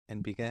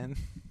and begin.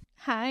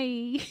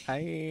 Hi.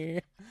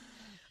 Hi.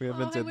 We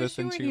haven't did this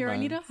in 2 here. months.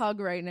 I need a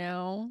hug right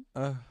now.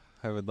 I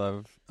would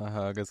love a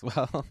hug as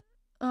well.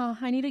 Oh,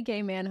 I need a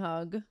gay man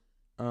hug.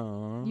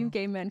 Oh. You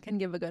gay men can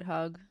give a good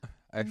hug.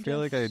 I feel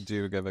like I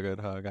do give a good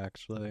hug,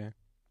 actually.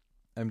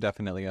 I'm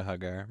definitely a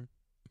hugger.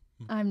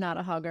 I'm not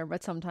a hugger,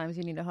 but sometimes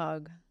you need a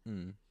hug.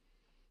 Mm.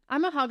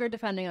 I'm a hugger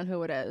depending on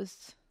who it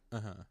is.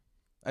 Uh-huh.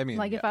 I mean,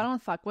 like, if I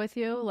don't fuck with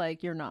you,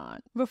 like, you're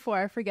not. Before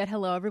I forget,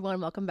 hello, everyone.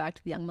 Welcome back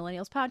to the Young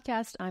Millennials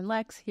Podcast. I'm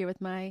Lex, here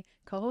with my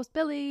co-host,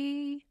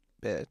 Billy.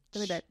 Bitch.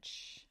 Billy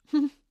bitch.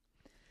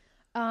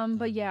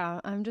 But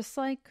yeah, I'm just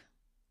like,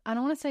 I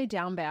don't want to say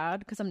down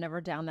bad, because I'm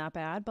never down that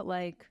bad, but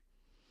like,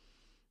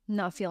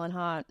 not feeling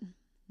hot.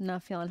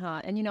 Not feeling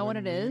hot. And you know what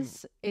it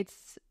is?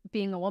 It's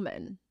being a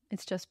woman.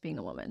 It's just being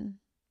a woman.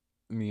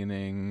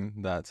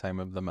 Meaning that time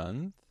of the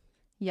month?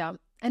 Yeah.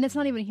 And it's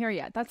not even here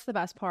yet. That's the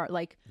best part.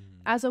 Like,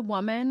 as a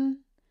woman,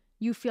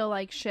 you feel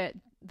like shit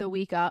the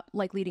week up,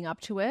 like leading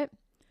up to it,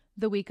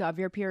 the week of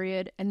your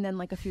period, and then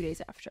like a few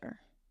days after.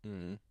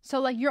 So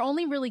like, you're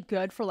only really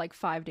good for like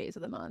 5 days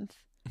of the month.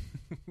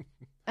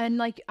 And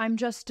like, I'm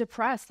just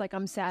depressed. Like,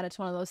 I'm sad. It's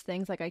one of those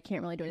things. Like, I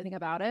can't really do anything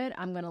about it.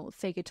 I'm going to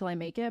fake it till I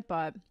make it.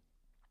 But,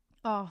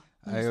 oh,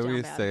 I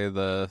always say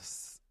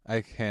this.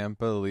 I can't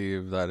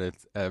believe that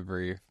it's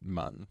every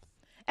month.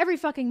 Every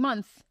fucking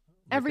month.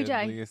 Every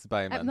day. At least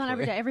bi-monthly. Not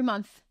every day. Every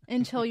month.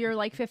 Until you're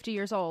like 50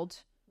 years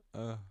old.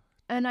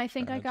 And I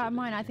think I got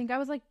mine. I think I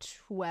was like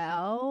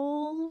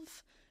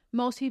 12.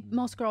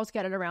 Most girls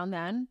get it around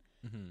then.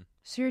 Mm-hmm.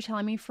 So you're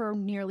telling me for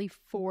nearly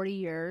 40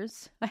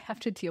 years I have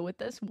to deal with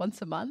this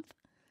once a month?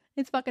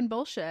 It's fucking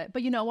bullshit.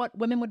 But you know what?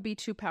 Women would be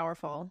too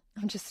powerful.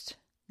 I'm just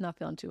not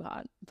feeling too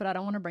hot. But I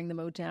don't want to bring the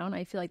mood down.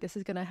 I feel like this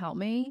is going to help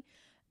me.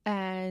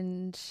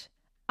 And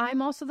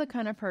I'm also the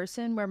kind of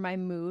person where my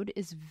mood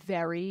is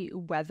very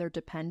weather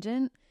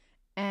dependent.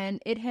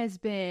 And it has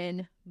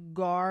been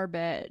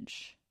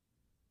garbage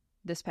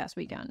this past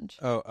weekend.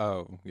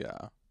 Oh,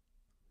 yeah.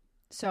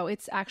 So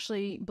it's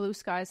actually blue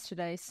skies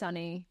today,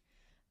 sunny.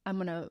 I'm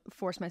going to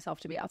force myself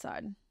to be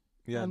outside.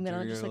 Yeah, I'm going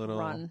to just like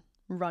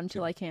run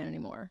till I can't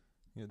anymore.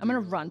 I'm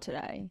going to run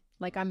today.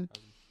 Like, I'm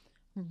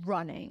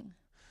running.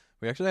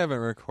 We actually haven't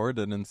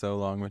recorded in so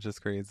long, which is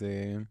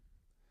crazy.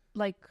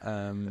 Like,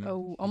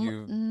 well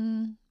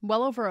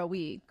over a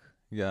week.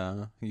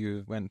 Yeah.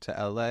 You went to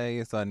LA,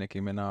 you saw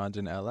Nicki Minaj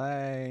in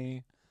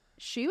LA.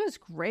 She was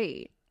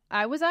great.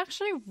 I was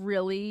actually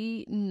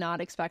really not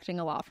expecting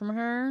a lot from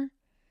her.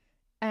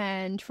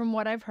 And from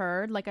what I've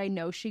heard, like, I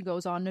know she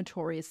goes on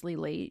notoriously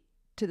late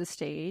to the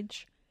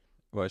stage.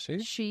 Was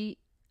she?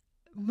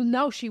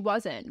 No, she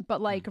wasn't.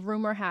 But like,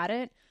 rumor had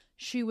it,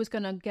 she was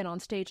going to get on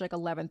stage like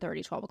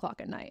 11:30, 12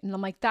 o'clock at night. And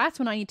I'm like, that's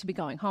when I need to be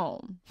going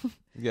home.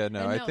 Yeah,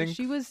 no, I think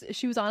she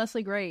was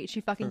honestly great. She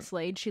fucking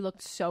slayed. She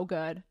looked so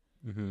good.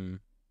 Mm-hmm.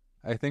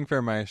 I think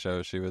for my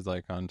show, she was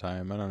like on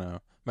time. I don't know.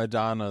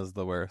 Madonna's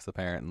the worst,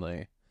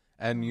 apparently.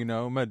 And you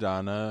know,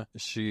 Madonna,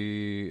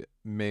 she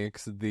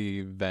makes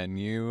the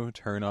venue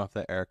turn off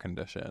the air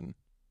condition.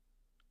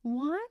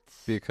 What?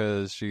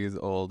 Because she's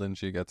old and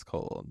she gets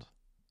cold.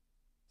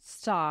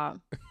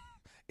 Stop.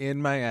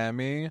 In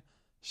Miami,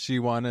 she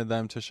wanted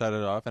them to shut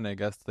it off, and I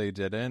guess they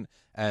didn't.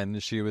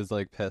 And she was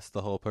like pissed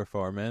the whole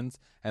performance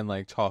and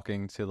like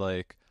talking to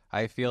like,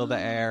 I feel the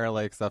air,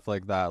 like stuff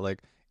like that.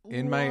 Like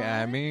in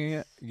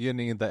Miami, you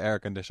need the air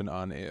condition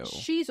on you.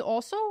 She's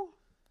also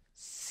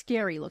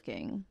scary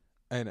looking.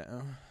 I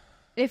know.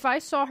 If I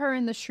saw her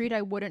in the street,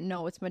 I wouldn't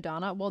know it's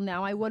Madonna. Well,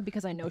 now I would,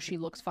 because I know she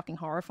looks fucking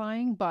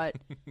horrifying. But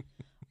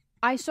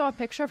I saw a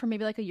picture from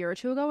maybe like a year or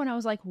two ago, and I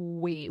was like,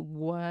 wait,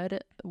 what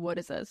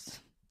is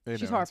this?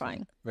 She's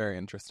horrifying. Very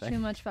interesting. Too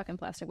much fucking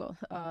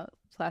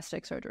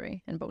plastic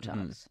surgery and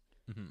Botox.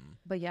 Mm-hmm.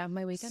 But yeah,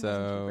 my weekend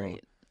wasn't too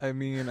great. I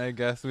mean, I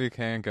guess we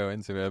can't go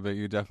into it, but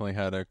you definitely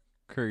had a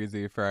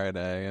crazy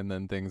Friday, and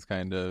then things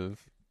kind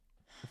of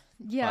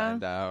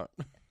flattened out.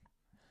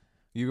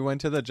 You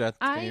went to the Jets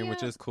game,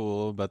 which is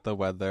cool, but the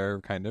weather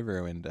kind of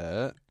ruined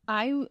it.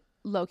 I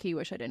low-key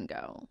wish I didn't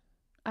go.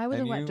 I was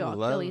a wet dog.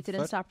 Billy, it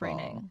didn't stop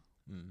raining.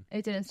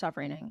 It didn't stop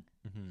raining.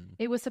 Mm-hmm.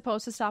 It was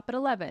supposed to stop at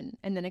 11,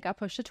 and then it got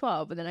pushed to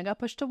 12, and then it got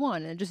pushed to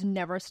 1, and it just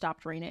never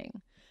stopped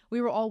raining.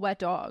 We were all wet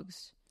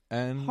dogs.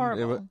 And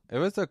horrible. It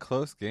was a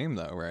close game,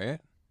 though, right?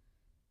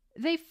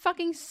 They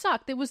fucking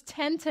sucked. It was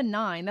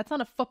 10-9. That's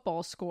not a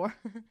football score.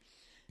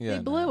 Yeah, they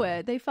blew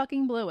it. They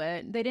fucking blew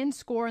it. They didn't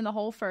score in the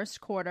whole first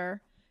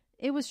quarter.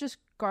 It was just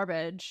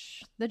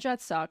garbage. The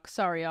Jets suck.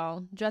 Sorry,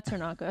 y'all. Jets are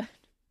not good.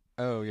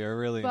 Oh, you're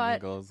really an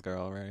Eagles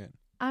girl, right?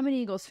 I'm an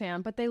Eagles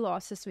fan, but they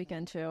lost this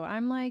weekend too.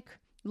 I'm like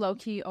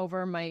low-key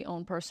over my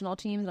own personal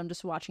teams, and I'm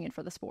just watching it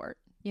for the sport,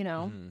 you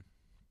know? Mm-hmm.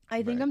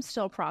 I think I'm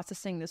still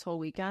processing this whole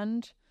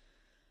weekend,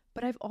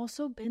 but I've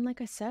also been,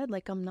 like I said,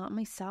 like, I'm not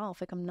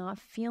myself. Like, I'm not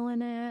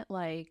feeling it.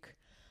 Like,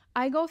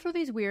 I go through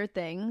these weird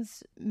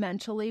things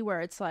mentally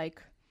where it's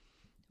like,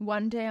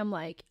 one day I'm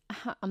like,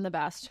 I'm the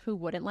best. Who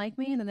wouldn't like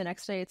me? And then the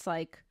next day it's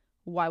like,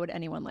 why would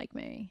anyone like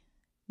me?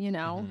 You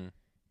know? Mm-hmm.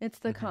 It's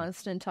the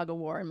constant tug of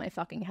war in my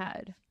fucking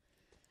head.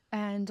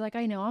 And like,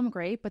 I know I'm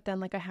great, but then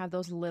like I have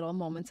those little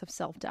moments of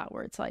self-doubt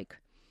where it's like,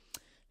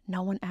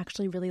 no one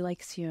actually really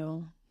likes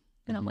you.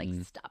 And I'm like,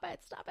 stop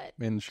it.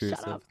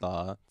 Intrusive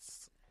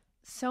thoughts.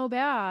 So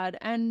bad.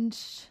 And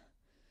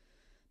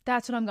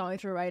that's what I'm going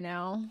through right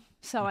now.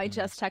 So I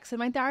just texted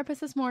my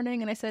therapist this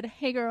morning and I said,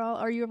 hey girl,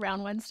 are you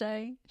around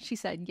Wednesday? She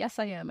said, yes,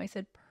 I am. I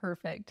said,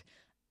 perfect.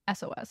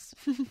 SOS.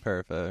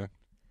 Perfect.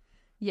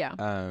 Yeah.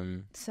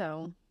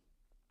 So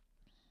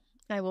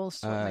I will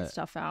sort my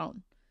stuff out.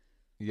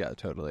 Yeah,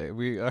 totally.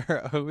 We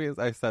are always,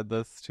 I said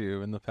this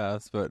too in the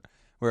past, but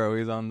we're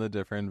always on the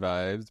different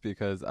vibes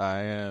because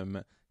I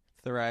am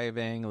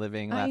thriving,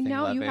 living, laughing, I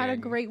know, loving. you had a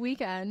great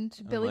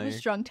weekend. Billy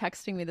was drunk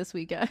texting me this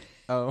weekend.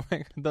 Oh my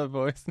God, the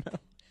voice note.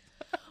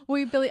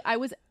 Wait, Billy,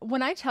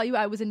 when I tell you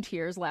I was in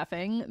tears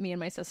laughing, me and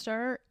my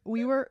sister,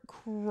 we were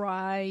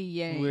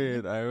crying.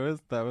 Wait,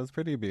 that was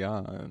pretty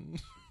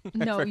beyond.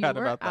 No, you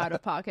were out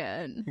of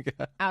pocket.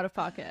 Yeah. Out of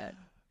pocket.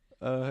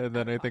 And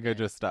then I think I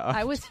just stopped.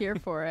 I was here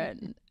for it.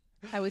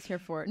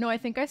 No, I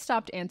think I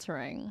stopped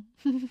answering.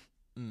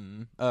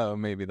 Oh,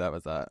 maybe that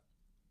was that.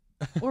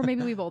 Or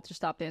maybe we both just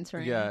stopped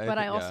answering. Yeah. But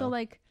I also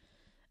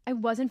I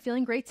wasn't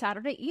feeling great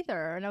Saturday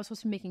either. And I was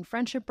supposed to be making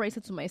friendship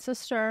bracelets with my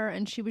sister.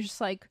 And she was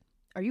just like,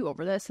 are you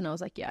over this? And I was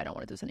like, yeah, I don't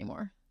want to do this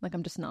anymore. Like,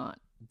 I'm just not.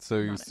 So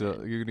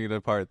you need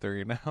a part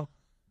 3 now?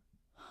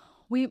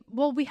 We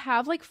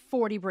have like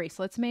 40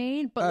 bracelets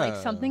made, but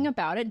like something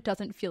about it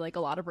doesn't feel like a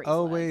lot of bracelets.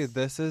 Oh wait,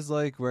 this is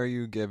like where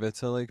you give it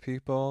to like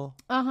people?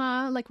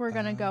 Like we're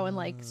gonna go and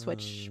like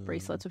switch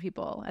bracelets with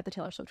people at the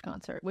Taylor Swift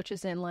concert, which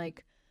is in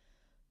like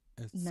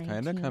it's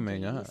kind of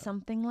coming up,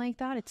 something like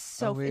that.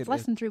 It's it's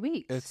less than 3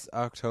 weeks. It's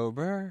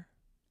October.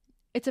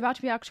 It's about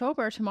to be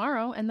October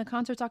tomorrow, and the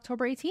concert's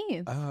October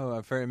 18th.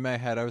 Oh, in my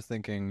head, I was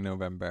thinking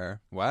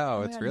November.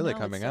 Wow, it's really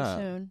coming up.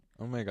 Soon.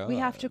 Oh my God. We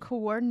have to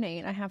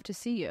coordinate. I have to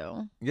see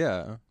you.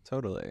 Yeah,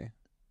 totally.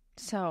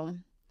 So,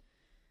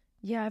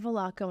 yeah, I have a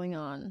lot going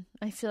on.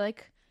 I feel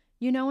like,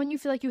 when you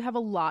feel like you have a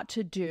lot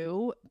to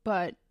do,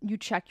 but you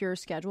check your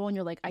schedule and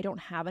you're like, I don't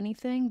have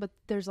anything, but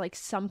there's like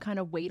some kind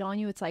of weight on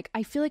you. It's like,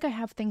 I feel like I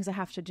have things I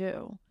have to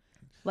do.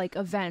 Like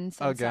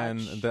events and Again,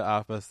 such. The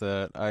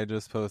opposite. I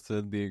just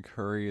posted the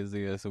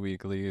craziest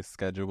weekly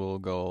schedule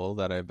goal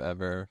that I've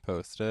ever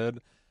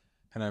posted.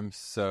 And I'm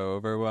so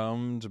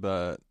overwhelmed,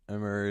 but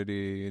I'm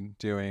already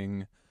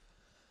doing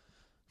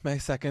my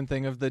second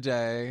thing of the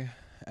day.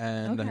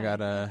 And I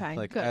gotta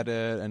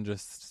edit and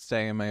just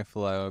stay in my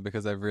flow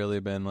because I've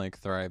really been like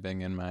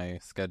thriving in my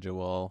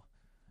schedule.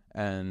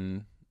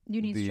 And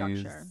you need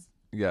structure.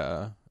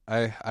 Yeah.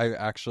 I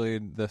actually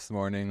this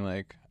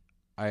morning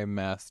I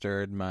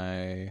mastered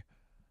my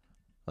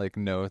like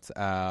notes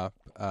app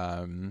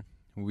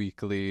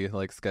weekly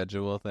like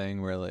schedule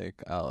thing where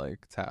like I'll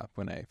like tap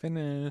when I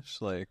finish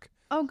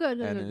oh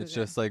good and it's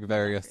just like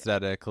very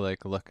aesthetic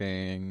like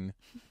looking.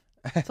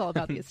 It's all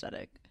about the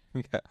aesthetic.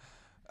 Yeah.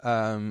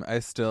 I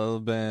still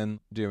been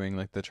doing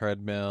like the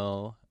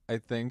treadmill. I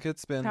think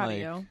it's been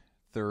like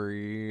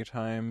 3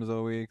 times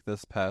a week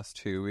this past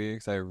 2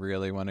 weeks. I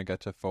really want to get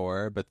to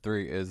 4, but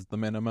 3 is the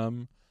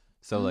minimum.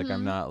 So like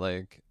I'm not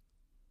like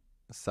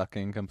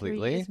sucking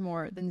completely. 3 is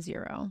more than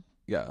 0.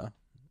 Yeah.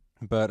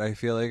 But I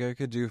feel like I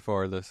could do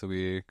 4 this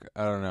week.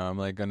 I don't know. I'm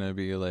like gonna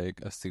be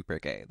like a super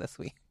gay this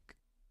week.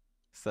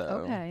 So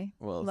okay.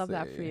 We'll love see.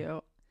 that for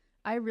you.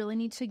 I really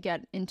need to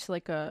get into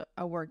like a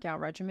workout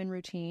regimen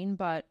routine,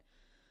 but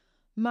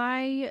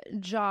my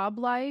job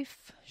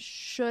life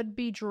should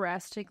be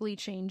drastically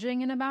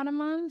changing in about a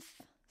month.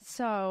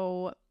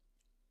 So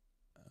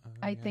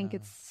I think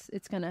it's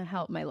gonna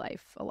help my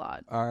life a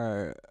lot.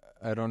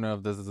 I don't know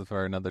if this is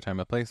for another time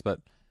and place, but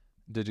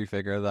did you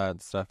figure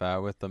that stuff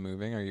out with the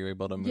moving? Are you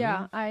able to move?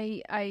 Yeah,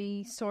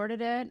 I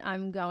sorted it.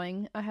 I'm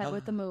going ahead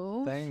with the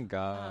move. Thank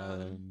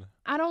God.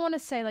 I don't want to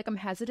say like I'm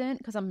hesitant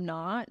because I'm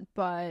not,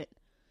 but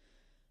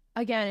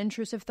again,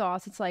 intrusive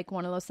thoughts. It's like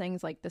one of those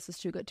things like this is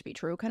too good to be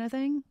true kind of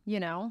thing,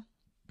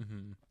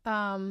 Mm-hmm.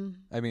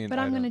 I mean, but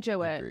I'm gonna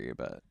do it.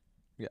 But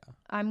yeah,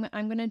 I'm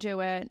gonna do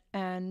it,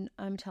 and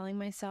I'm telling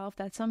myself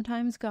that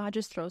sometimes God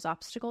just throws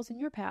obstacles in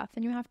your path,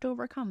 and you have to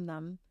overcome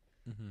them.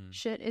 Mm-hmm.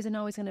 Shit isn't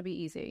always gonna be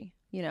easy,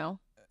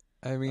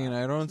 I mean,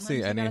 I don't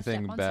see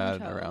anything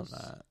bad around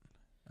that.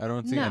 I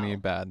don't see any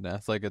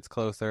badness. Like it's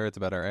closer, it's a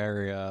better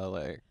area.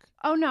 Like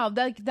oh no,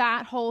 like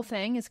that whole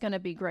thing is gonna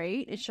be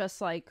great. It's just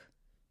like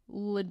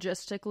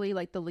logistically,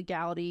 like the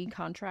legality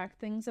contract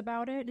things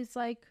about it is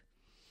like.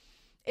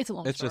 It's a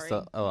long story. It's just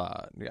a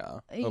lot,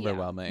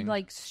 overwhelming.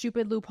 Like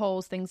stupid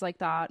loopholes, things like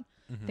that.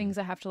 Mm-hmm. Things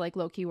I have to like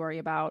low-key worry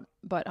about,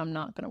 but I'm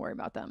not going to worry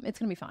about them. It's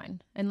going to be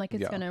fine. And like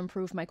it's going to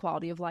improve my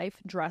quality of life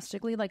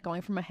drastically, like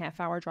going from a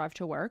half-hour drive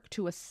to work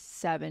to a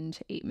 7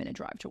 to 8 minute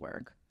drive to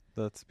work.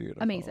 That's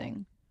beautiful.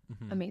 Amazing.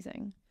 Mm-hmm.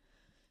 Amazing.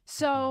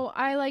 So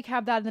I like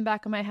have that in the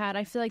back of my head.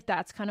 I feel like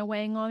that's kind of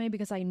weighing on me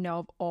because I know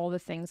of all the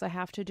things I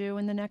have to do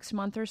in the next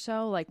month or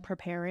so, like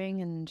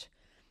preparing and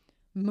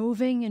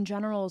moving in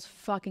general is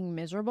fucking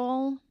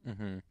miserable.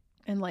 Mm-hmm.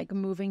 And like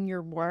moving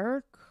your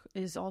work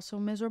is also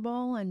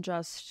miserable, and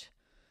just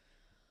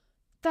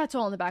that's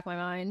all in the back of my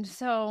mind.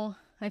 So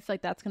I feel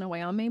like that's going to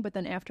weigh on me. But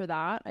then after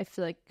that, I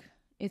feel like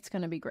it's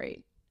going to be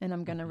great. And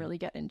I'm going to really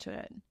get into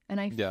it. And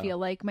I feel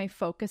like my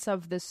focus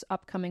of this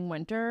upcoming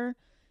winter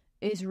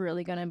is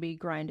really going to be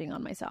grinding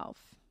on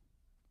myself.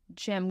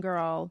 Gym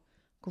girl,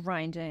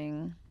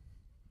 grinding.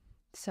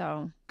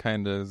 So.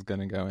 Kind of is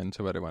going to go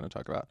into what I want to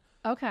talk about.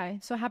 Okay.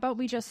 So how about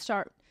we just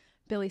start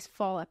Billy's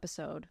fall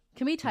episode?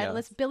 Can we title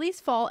this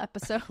Billy's fall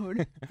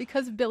episode?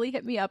 Because Billy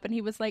hit me up and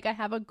he was like, I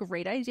have a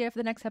great idea for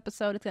the next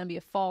episode. It's going to be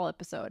a fall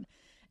episode.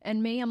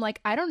 And me, I'm like,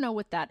 I don't know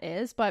what that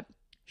is, but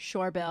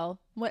sure, Bill,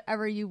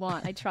 whatever you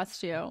want. I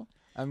trust you.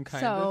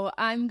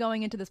 I'm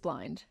going into this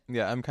blind.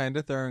 Yeah, I'm kind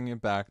of throwing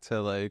it back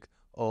to like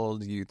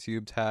old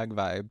YouTube tag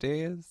vibe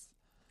days.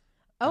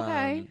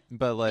 Okay.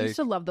 But like, I used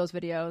to love those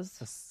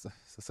videos.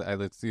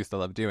 I used to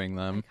love doing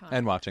them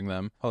and watching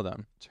them. Hold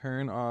on.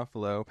 Turn off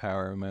low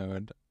power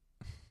mode.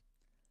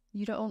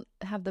 You don't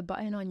have the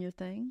button on your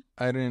thing?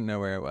 I didn't know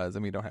where it was,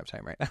 and we don't have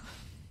time right now.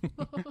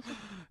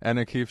 And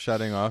it keeps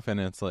shutting off, and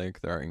it's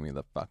like throwing me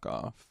the fuck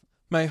off.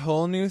 My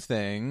whole new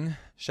thing,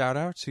 shout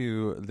out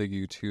to the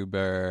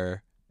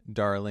YouTuber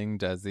Darling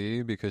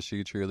Desi, because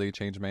she truly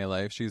changed my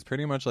life. She's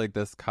pretty much like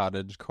this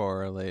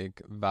cottagecore,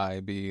 like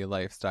vibey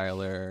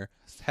lifestyler,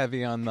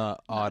 heavy on the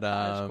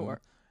autumn.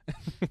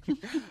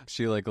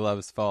 She like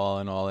loves fall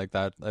and all like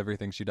that.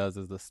 Everything she does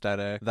is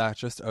aesthetic. That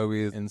just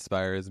always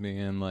inspires me.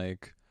 And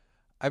like,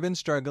 I've been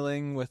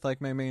struggling with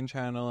like my main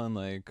channel and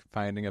like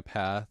finding a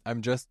path.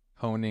 I'm just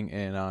honing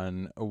in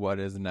on what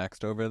is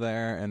next over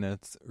there, and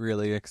it's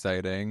really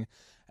exciting.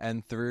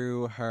 And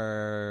through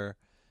her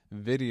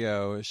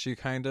video, she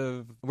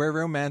we're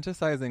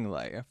romanticizing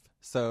life.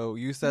 So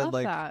you said love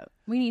like that.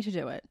 We need to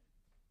do it.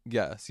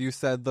 Yes, you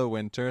said the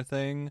winter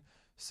thing.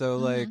 So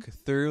like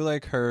through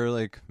like her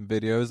like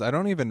videos, I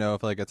don't even know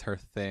if like it's her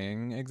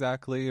thing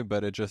exactly,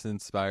 but it just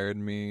inspired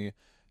me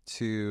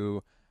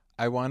to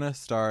I want to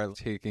start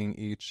taking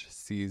each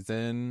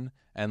season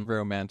and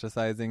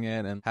romanticizing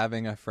it and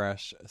having a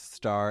fresh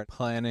start,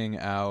 planning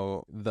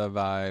out the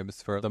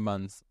vibes for the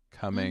months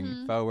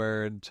coming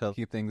forward to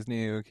keep things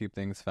new, keep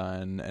things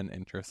fun and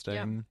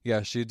interesting.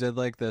 Yeah, she did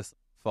like this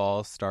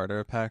fall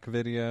starter pack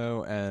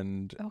video,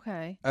 and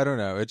I don't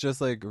know, it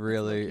just like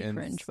really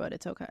cringe, but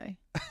it's okay.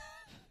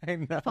 I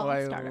know,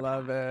 I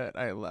love it.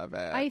 I love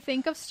it. I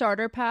think of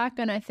starter pack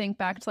and I think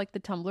back to like the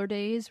Tumblr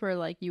days where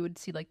like you would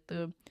see like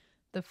the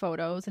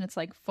photos, and it's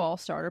like fall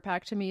starter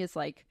pack to me is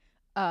like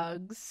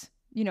Uggs,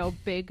 you know,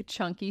 big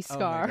chunky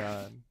scarf.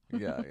 Oh my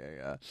God.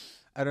 Yeah.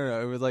 I don't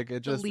know. It was like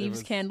the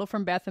leaves candle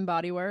from Bath and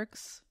Body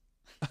Works.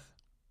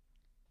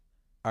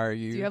 Are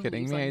you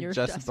kidding me? I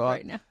just bought.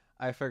 Right now?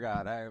 I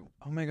forgot.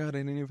 Oh my God, I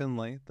didn't even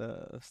light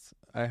this.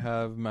 I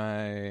have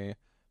my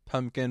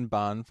pumpkin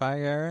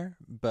bonfire,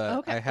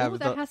 but I have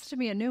that has to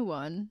be a new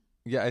one.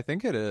 Yeah, I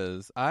think it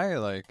is. I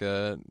like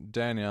it.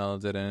 Danielle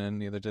didn't,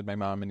 neither did my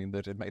mom, and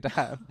neither did my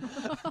dad.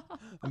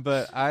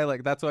 But I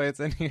like, that's why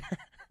it's in here.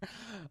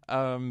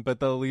 But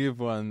the leaf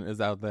one is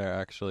out there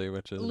actually,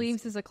 which is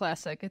Leaves is a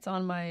classic. It's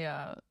on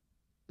my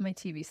my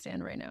TV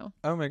stand right now.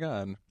 Oh my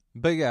God.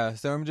 But yeah,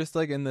 so I'm just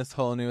like in this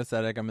whole new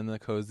aesthetic. I'm in the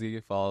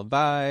cozy fall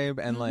vibe,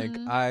 and like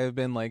I've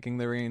been liking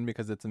the rain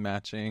because it's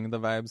matching the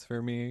vibes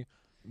for me.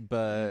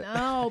 But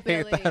no,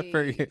 Billy, hate that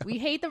for you. We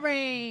hate the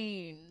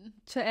rain.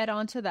 To add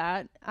on to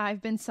that,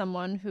 I've been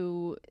someone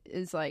who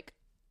is like,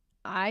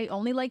 I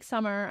only like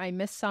summer. I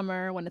miss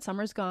summer. When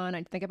summer's gone,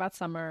 I think about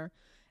summer.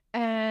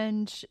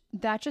 And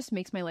that just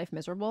makes my life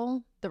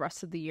miserable the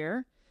rest of the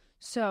year.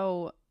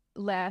 So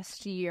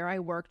last year I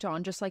worked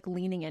on just like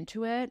leaning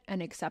into it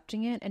and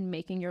accepting it and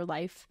making your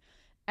life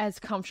as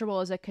comfortable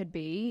as it could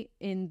be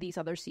in these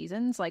other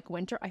seasons. Like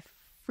winter, I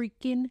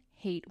freaking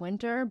hate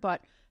winter,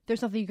 but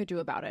there's nothing you could do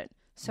about it.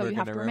 So you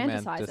have to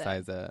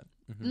romanticize it.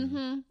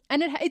 And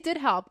it did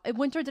help.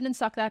 Winter didn't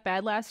suck that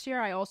bad last year.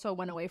 I also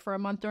went away for a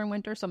month during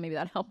winter, so maybe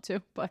that helped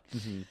too. But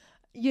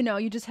you know,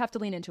 you just have to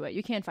lean into it.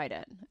 You can't fight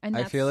it. And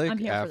I feel like I'm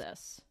here for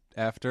this.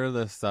 After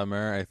the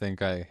summer, I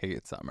think I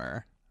hate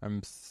summer.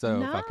 I'm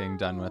so fucking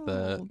done with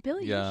it.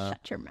 Billy,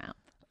 shut your mouth.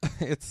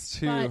 It's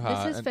too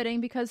hot. This is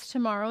fitting because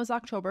tomorrow is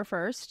October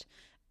 1st,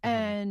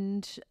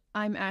 and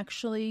I'm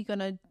actually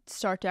gonna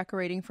start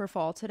decorating for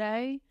fall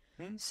today.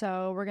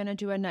 So we're gonna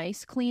do a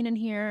nice clean in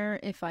here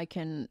if I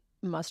can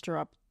muster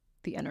up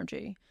the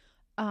energy.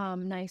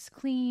 Nice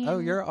clean. Oh,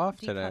 you're off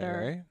today,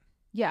 right?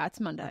 Yeah, it's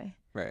Monday.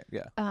 Right,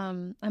 yeah.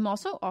 I'm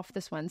also off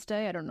this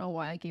Wednesday. I don't know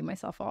why I gave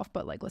myself off,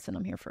 but like, listen,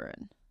 I'm here for it.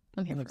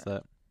 I'm here for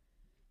it.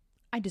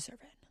 I deserve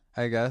it.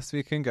 I guess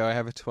we can go. I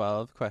have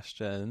 12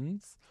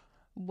 questions.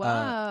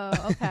 Whoa.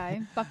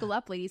 Okay. Buckle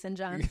up, ladies and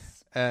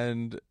gents.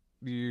 And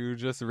you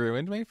just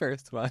ruined my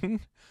first one.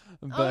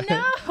 But,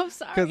 oh no,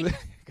 sorry.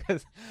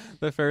 Because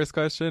the first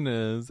question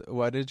is,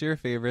 what is your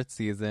favorite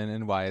season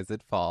and why is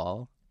it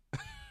fall?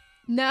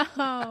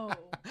 No,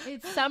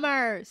 it's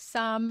summer.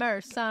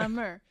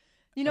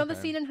 You know the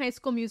scene in High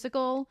School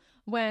Musical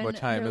when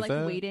they're like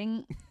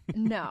waiting?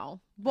 No.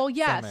 Well,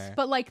 yes, summer.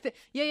 But like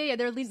yeah.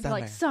 They're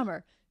like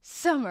summer.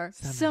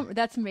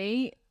 That's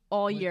me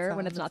all year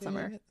when it's not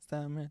summer.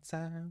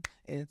 Summertime,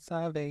 it's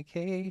our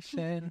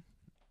vacation.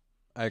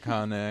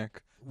 Iconic.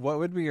 What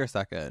would be your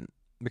second?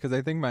 Because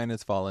I think mine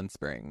is fall and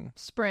spring.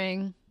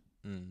 Spring.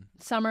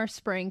 Summer,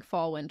 spring,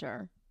 fall,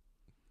 winter.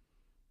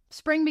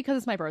 Spring because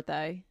it's my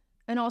birthday.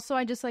 And also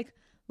I just like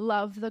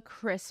love the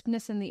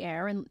crispness in the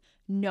air and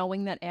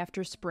knowing that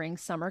after spring,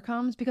 summer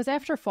comes. Because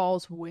after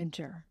fall's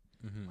winter.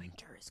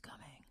 Winter is coming.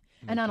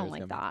 And I don't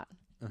like that.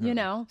 You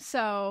know?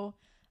 So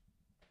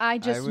I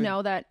just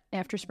know that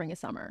after spring is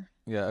summer.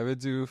 Yeah, I would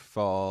do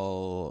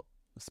fall,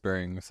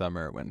 spring,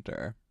 summer,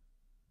 winter.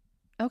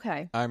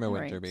 Okay. I'm a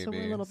winter baby. So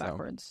we're a little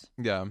backwards.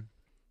 Yeah.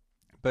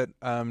 But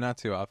not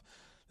too off.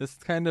 This is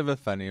kind of a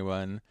funny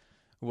one.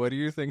 What do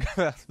you think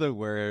about the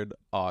word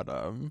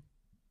autumn?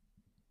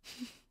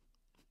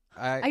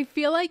 I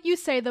feel like you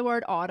say the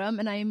word autumn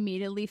and I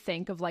immediately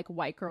think of like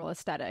white girl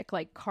aesthetic,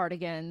 like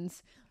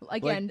cardigans.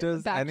 Again,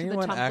 does back to the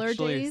anyone Tumblr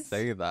actually days.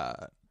 say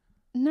that?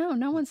 No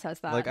one says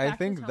that. Like, back I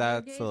think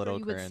that's a little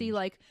you cringe. would see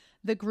like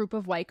the group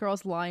of white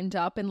girls lined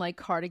up in like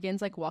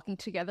cardigans, like walking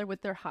together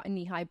with their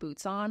knee-high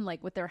boots on,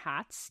 like with their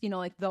hats, you know,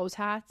 like those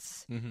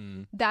hats.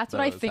 That's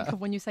what I think of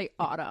when you say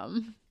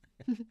autumn.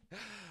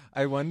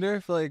 I wonder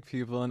if like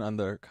people in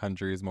other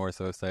countries more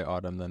so say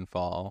autumn than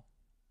fall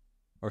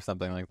or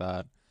something like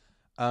that.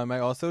 I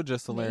also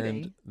just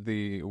learned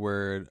the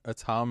word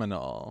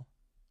autumnal,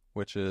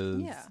 which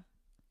is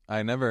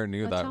I never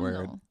knew that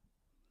word.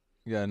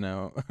 Yeah,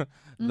 no.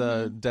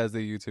 The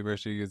Desi YouTuber,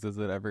 she uses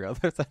it every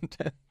other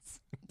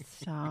sentence.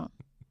 Stop.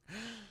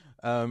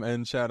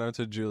 And shout out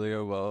to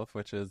Julia Wolf,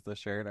 which is the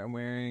shirt I'm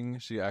wearing.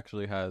 She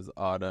actually has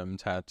autumn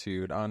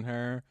tattooed on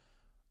her,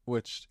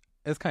 which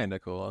is kind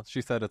of cool.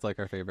 She said it's like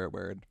her favorite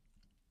word.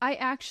 I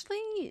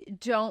actually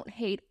don't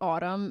hate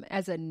autumn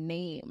as a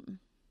name.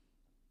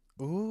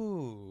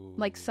 Ooh.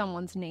 Like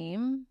someone's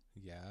name.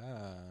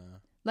 Yeah.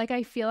 Like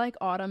I feel like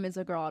autumn is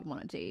a girl I'd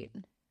want to date.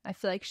 I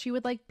feel like she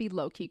would like be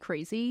low-key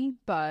crazy,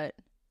 but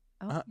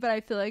I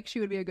feel like she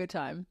would be a good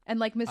time. And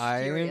like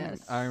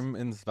mysterious. I'm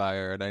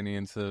inspired. I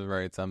need to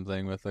write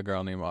something with a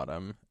girl named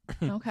Autumn.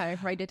 Okay,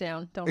 write it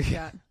down. Don't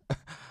forget.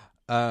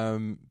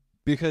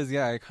 Because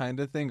I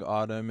kind of think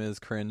autumn is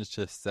cringe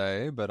to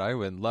say, but I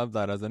would love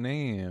that as a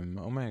name.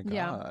 Oh my god.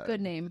 Yeah,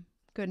 good name.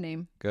 Good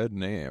name. Good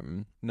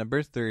name.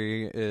 Number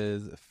 3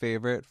 is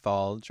favorite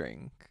fall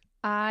drink.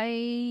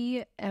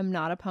 I am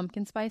not a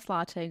pumpkin spice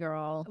latte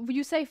girl.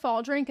 You say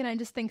fall drink and I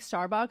just think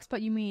Starbucks,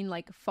 but you mean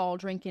like fall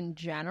drink in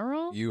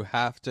general? You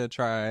have to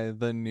try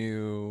the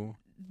new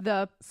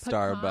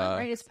Starbucks, pecan,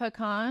 right? It's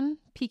pecan.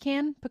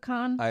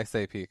 I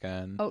say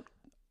pecan. Oh,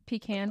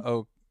 pecan.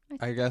 Oh,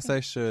 I guess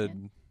I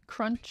should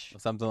crunch,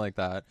 something like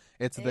that.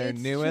 It's their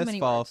newest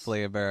fall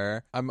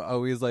flavor. I'm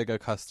always like a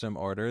custom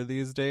order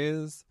these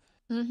days.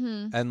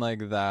 And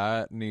like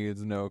that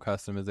needs no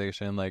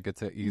customization. Like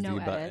it's an easy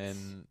button. Edits.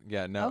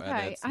 Yeah, no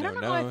edits. I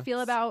don't know how I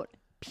feel about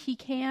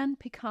pecan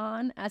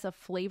as a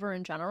flavor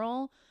in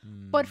general.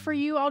 But for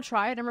you, I'll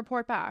try it and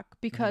report back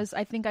because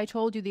I think I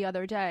told you the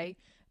other day,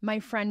 my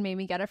friend made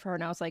me get it for her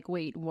and I was like,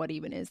 wait, what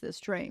even is this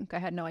drink? I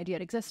had no idea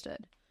it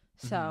existed.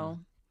 So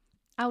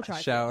I'll try.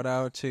 Shout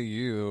out to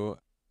you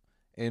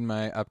in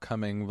my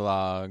upcoming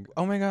vlog.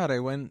 Oh my God,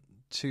 I went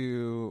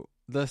to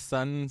the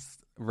sunrise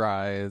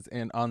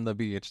on the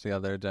beach the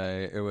other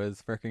day. It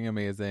was freaking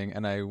amazing.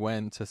 And I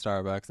went to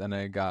Starbucks and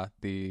I got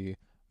the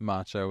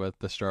matcha with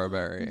the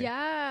strawberry.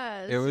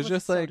 Yes. It was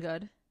just like,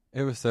 good.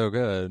 It was so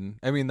good.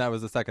 I mean, that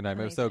was the second time.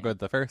 Amazing. It was so good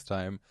the first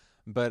time.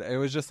 But it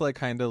was just like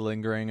kind of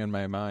lingering in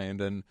my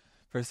mind. And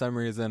for some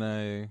reason,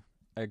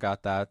 I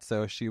got that.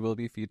 So she will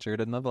be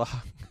featured in the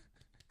vlog.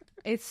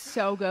 It's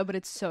so good, but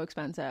it's so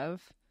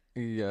expensive.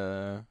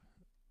 Yeah.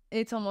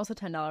 It's almost a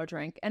 $10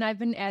 drink. And I've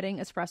been adding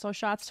espresso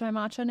shots to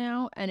my matcha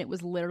now, and it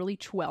was literally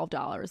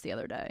 $12 the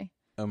other day.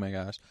 Oh my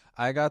gosh.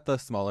 I got the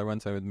smaller one,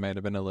 so it might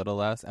have been a little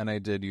less, and I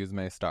did use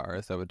my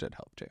stars, so it did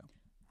help too.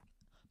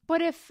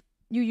 But if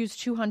you use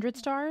 200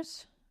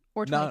 stars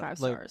or 25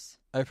 stars?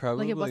 I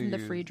probably like it wasn't a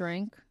free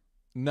drink?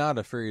 Not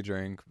a free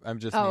drink. I'm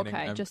just meaning...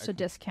 okay. Just to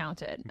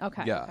discount it.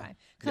 Okay. Yeah. Okay.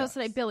 Because I was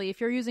like, Billy,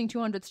 if you're using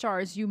 200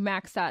 stars, you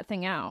max that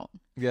thing out.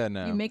 Yeah,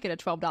 no. You make it a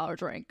 $12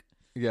 drink.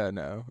 Yeah,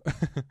 no.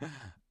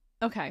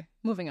 Okay,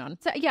 moving on.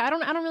 So yeah, I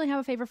don't really have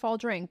a favorite fall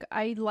drink.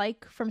 I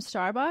like from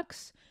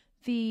Starbucks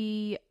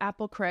the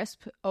apple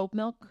crisp oat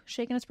milk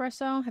shaken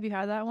espresso. Have you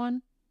had that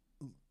one?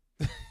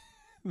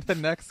 The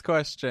next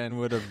question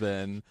would have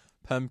been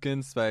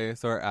pumpkin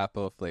spice or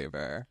apple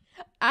flavor.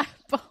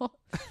 Apple.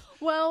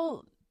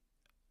 Well,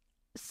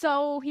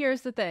 so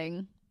here's the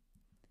thing.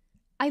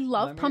 I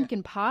love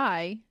pumpkin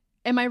pie.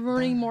 Am I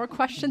ruining more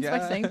questions by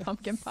saying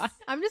pumpkin pie?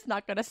 I'm just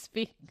not going to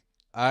speak.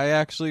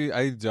 I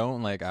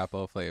don't like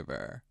apple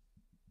flavor.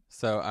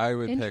 So I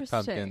would pick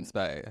pumpkin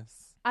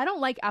spice. I don't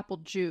like apple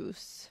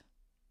juice.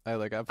 I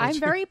like apple juice.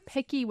 I'm very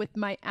picky with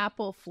my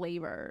apple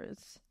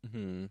flavors.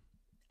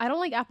 I don't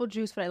like apple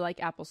juice, but I like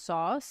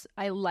applesauce.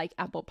 I like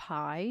apple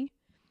pie.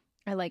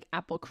 I like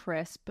apple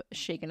crisp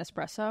shaken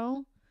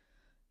espresso.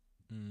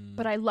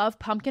 But I love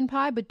pumpkin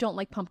pie, but don't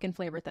like pumpkin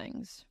flavor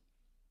things.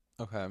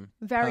 Okay.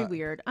 Very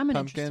weird. I'm an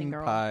interesting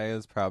girl. Pumpkin pie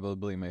is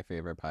probably my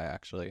favorite pie,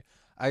 actually.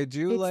 It's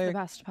the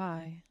best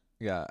pie.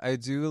 Yeah, I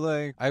do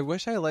like, I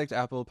wish I liked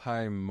apple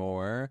pie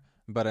more,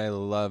 but I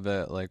love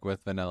it like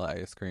with vanilla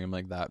ice cream,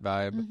 like that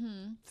vibe.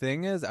 Mm-hmm.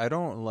 Thing is, I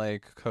don't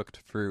like cooked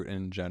fruit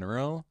in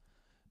general.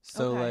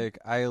 So Okay. like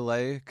I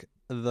like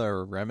the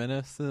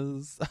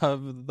reminiscences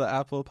of the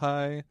apple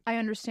pie. I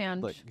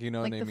understand, Like, you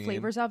know what like I the mean?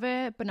 flavors of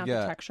it, but not the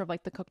Yeah. texture of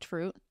like the cooked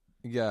fruit.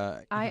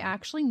 Yeah. I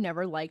actually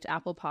never liked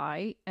apple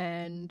pie,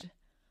 and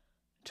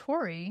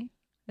Tori,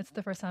 it's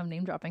the first time I'm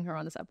name dropping her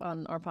on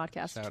on our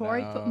podcast. Shout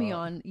Tori put me out.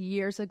 on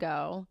years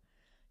ago.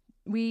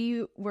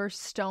 We were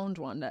stoned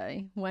one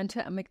day, went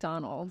to a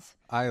McDonald's.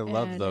 I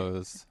love and,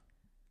 those.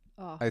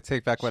 Oh, I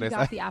take back what she I got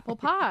said. the apple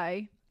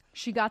pie.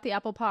 She got the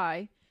apple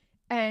pie,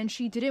 and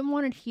she didn't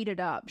want it heated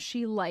up.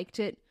 She liked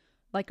it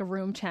like a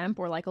room temp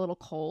or like a little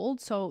cold,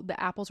 so the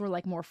apples were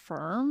like more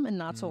firm and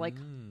not so like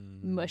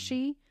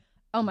mushy.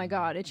 Oh my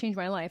God, it changed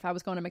my life. I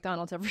was going to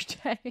McDonald's every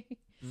day.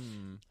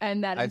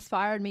 And that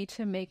inspired me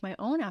to make my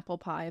own apple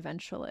pie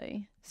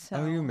eventually. So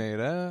Oh, you made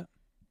it?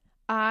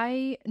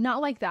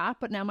 not like that,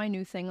 but now my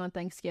new thing on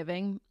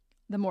Thanksgiving,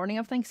 the morning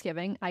of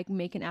Thanksgiving, I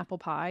make an apple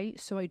pie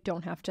so I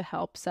don't have to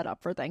help set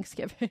up for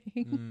Thanksgiving.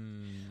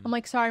 I'm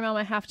like, sorry, Mom,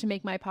 I have to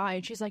make my pie.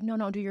 And she's like,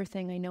 no, do your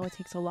thing. I know it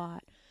takes a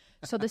lot.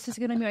 So this is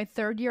going to be my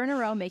 3rd year in a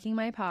row making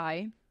my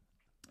pie.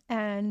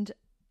 And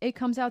it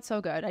comes out so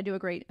good. I do a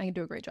great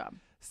job.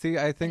 See,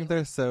 I think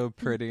they're so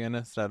pretty and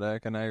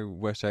aesthetic, and I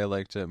wish I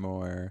liked it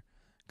more,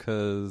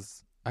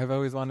 because I've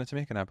always wanted to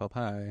make an apple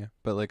pie,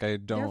 but like I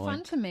don't. They're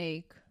fun to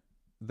make.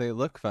 They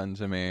look fun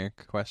to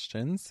make.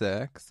 Question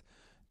 6: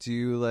 do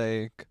you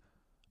like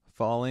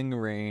falling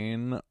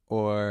rain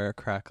or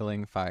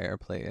crackling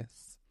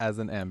fireplace as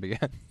an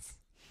ambience?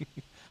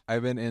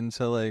 I've been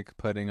into like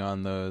putting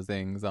on those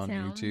things on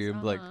Sounds,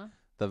 YouTube, like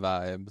the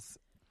vibes.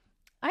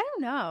 I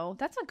don't know.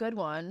 That's a good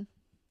one.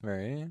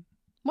 Right?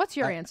 What's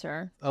your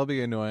answer? I'll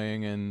be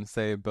annoying and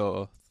say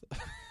both.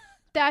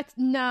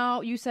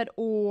 No, you said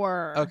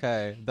or.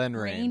 Okay, then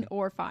rain. Rain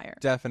or fire.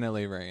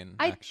 Definitely rain,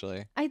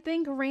 actually. I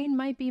think rain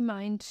might be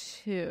mine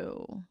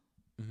too.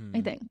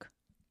 I think.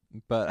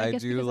 But I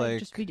guess do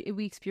because like...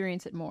 we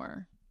experience it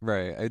more.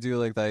 Right. I do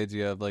like the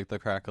idea of like the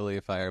crackly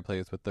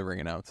fireplace with the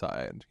rain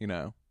outside, you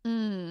know?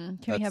 Can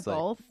we have like,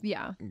 both?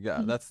 Yeah.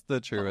 Yeah, that's the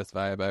truest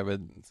vibe, I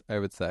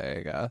would say,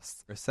 I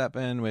guess. For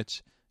Seven,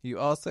 which you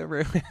also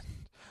ruined.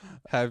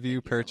 Have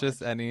you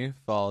purchased any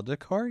fall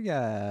decor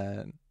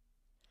yet?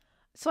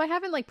 So I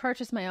haven't like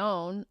purchased my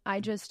own. I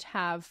just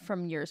have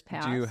from years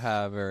past. Do you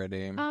have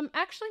already?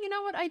 Actually, you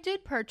know what? I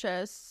did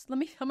purchase.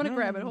 I'm gonna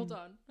grab it. Hold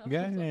on. Yay.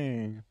 I don't know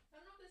if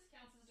this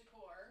counts as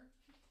decor,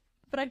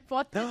 but I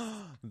bought this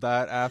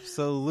That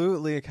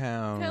absolutely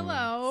counts.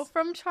 pillow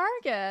from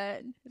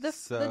Target,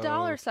 the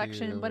dollar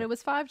section, cute. but it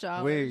was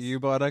 $5. Wait, you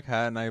bought a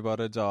cat and I bought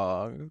a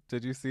dog.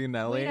 Did you see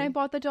Nelly? Wait, I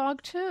bought the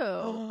dog too.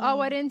 Oh,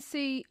 I didn't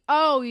see.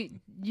 Oh,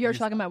 you're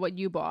talking about what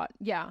you bought.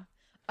 Yeah.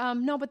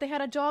 No, but they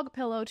had a dog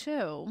pillow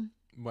too.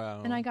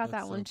 Wow. And I got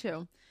that one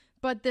too.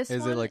 But this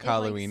is one, it like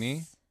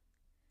Halloween-y?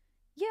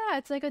 Yeah,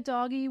 it's like a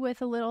doggy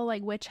with a little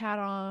like witch hat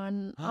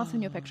on. I'll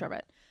send you a picture of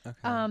it.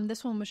 Okay.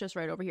 This one was just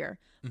right over here.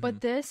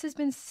 But this has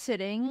been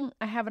sitting.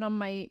 I have it on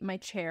my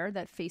chair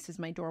that faces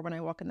my door when I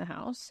walk in the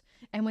house.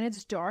 And when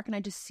it's dark and I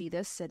just see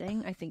this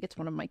sitting, I think it's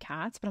one of my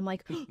cats. But I'm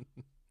like,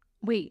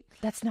 wait,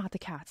 that's not the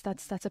cat's.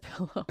 That's a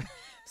pillow.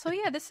 So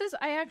yeah,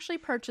 I actually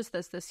purchased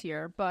this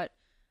year. But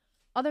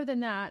other than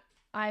that,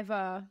 I've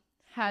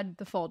had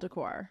the fall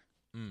decor.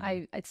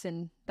 It's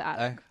in the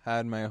attic. I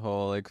had my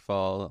whole like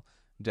fall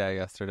day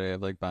yesterday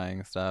of like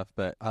buying stuff,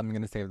 but I'm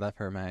gonna save that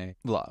for my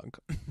vlog.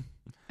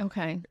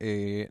 Okay.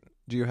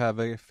 Do you have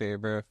a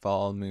favorite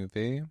fall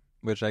movie?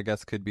 Which I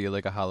guess could be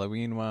like a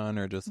Halloween one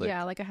or just like...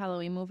 Yeah, like a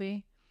Halloween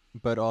movie.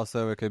 But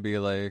also it could be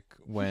like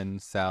When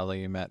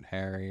Sally Met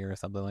Harry or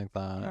something like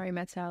that. Harry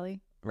Met Sally.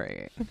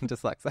 Right.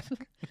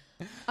 Dyslexic.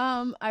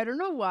 I don't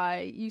know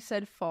why you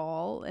said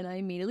fall and I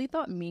immediately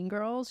thought Mean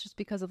Girls just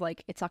because of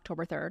like it's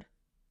October 3rd.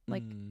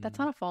 Like that's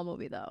not a fall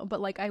movie though,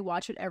 but like I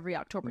watch it every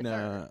October 3rd.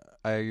 No,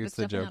 I used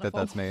to joke that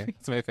that's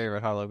it's my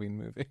favorite Halloween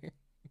movie.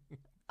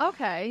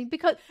 Okay,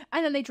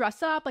 and then they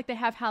dress up like they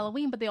have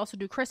Halloween, but they also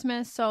do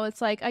Christmas, so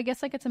it's like I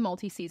guess like it's a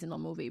multi-seasonal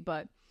movie,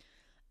 but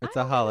it's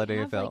a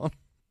holiday film.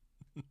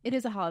 It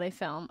is a holiday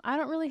film. I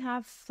don't really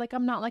have like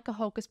I'm not like a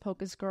Hocus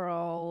Pocus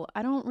girl.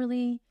 I don't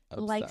really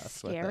like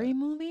scary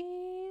movies.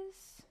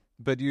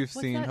 But you've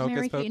seen that Hocus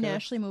Mary Pocus? Kate and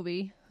Ashley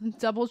movie,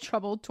 Double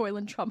Trouble, Toil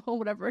and Trouble,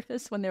 whatever it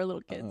is, when they're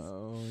little kids.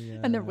 Oh yeah,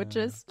 and they're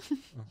witches.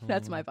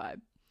 That's my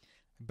vibe.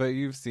 But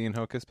you've seen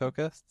Hocus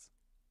Pocus?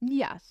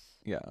 Yes.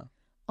 Yeah.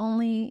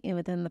 Only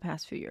within the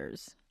past few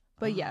years,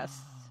 but yes.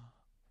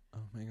 Oh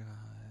my god.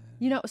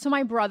 You know, so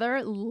my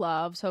brother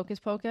loves Hocus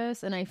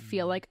Pocus, and I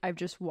feel like I've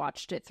just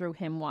watched it through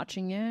him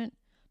watching it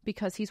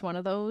because he's one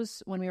of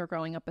those when we were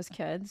growing up as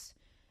kids.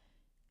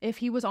 If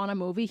he was on a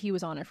movie, he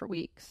was on it for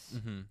weeks,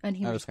 and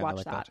he would just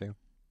watch that too.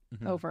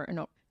 Over and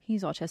over.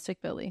 He's autistic,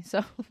 Billy.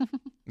 So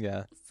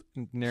yes,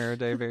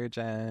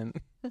 neurodivergent.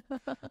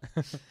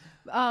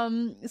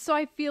 So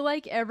I feel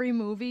like every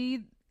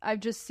movie I've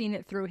just seen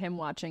it through him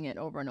watching it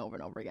over and over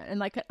and over again, and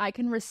like I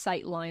can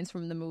recite lines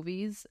from the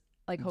movies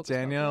like Hocus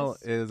Danielle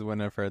Pocus. is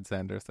Winifred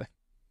Sanderson.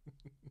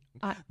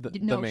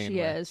 She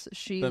is.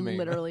 She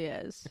literally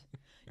is.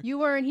 You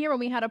weren't here when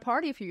we had a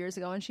party a few years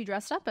ago and she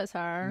dressed up as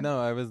her.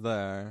 No, I was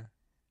there.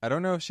 I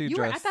don't know if she You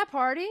were at that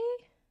party?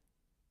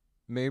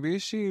 Maybe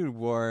she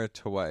wore it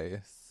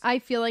twice. I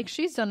feel like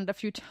she's done it a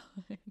few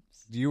times.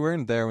 You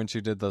weren't there when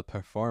she did the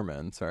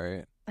performance,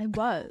 right? I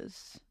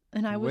was.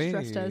 And I was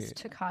dressed as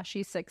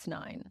Tekashi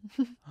 6ix9ine.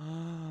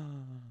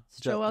 It's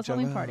Joelle's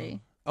Halloween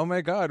party. Oh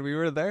my God, we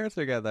were there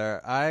together.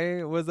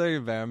 I was a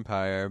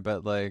vampire,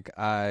 but like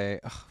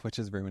which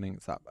is ruining.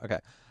 Stop. Okay.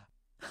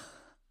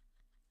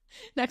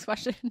 Next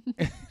question.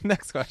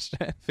 Next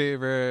question.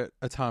 Favorite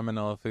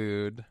autumnal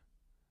food,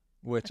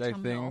 which I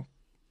think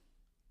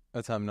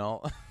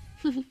autumnal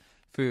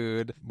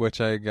food, which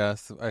I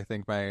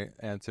think my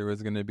answer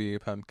was going to be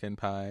pumpkin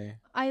pie.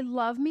 I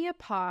love me a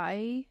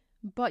pie,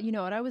 but you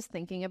know what I was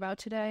thinking about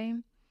today,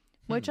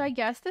 which I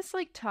guess this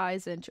like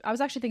ties into. I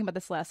was actually thinking about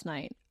this last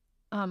night.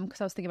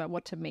 Because I was thinking about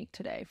what to make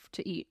today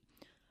to eat.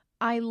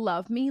 I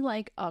love me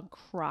like a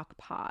crock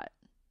pot,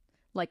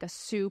 like a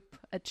soup,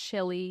 a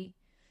chili.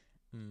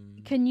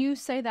 Can you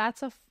say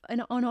that's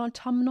an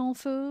autumnal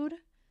food?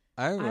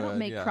 I don't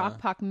make crock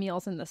pot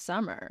meals in the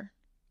summer.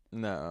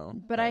 No,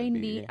 but I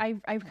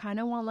kind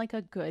of want like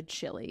a good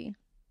chili.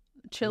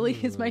 Chili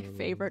is my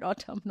favorite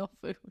autumnal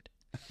food.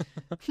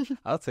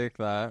 I'll take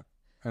that.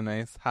 A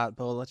nice hot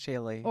bowl of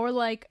chili. Or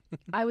like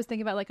I was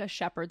thinking about like a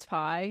shepherd's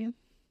pie.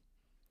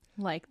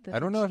 Like I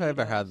don't know if I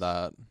ever had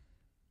that.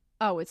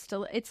 Oh,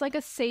 it's like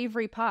a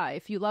savory pie.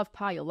 If you love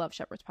pie, you'll love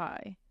shepherd's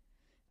pie.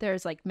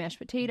 There's like mashed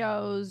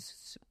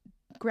potatoes,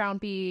 ground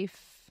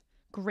beef,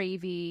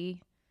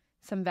 gravy,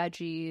 some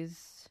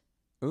veggies.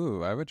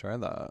 Ooh, I would try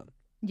that.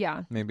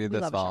 Yeah. Maybe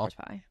this fall. Shepherd's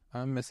pie.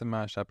 I'm missing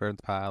my shepherd's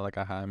pie like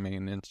a high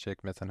maintenance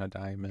chick missing her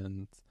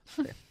diamonds.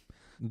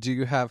 Do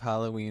you have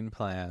Halloween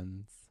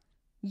plans?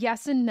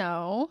 Yes and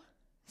no.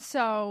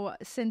 So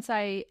since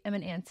I am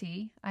an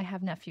auntie, I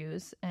have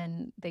nephews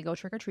and they go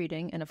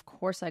trick-or-treating. And of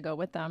course I go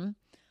with them.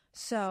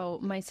 So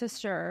my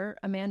sister,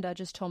 Amanda,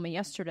 just told me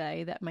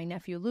yesterday that my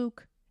nephew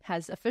Luke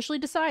has officially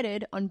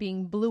decided on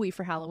being Bluey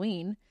for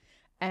Halloween.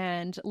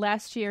 And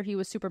last year he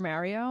was Super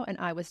Mario and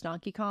I was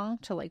Donkey Kong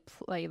to like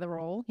play the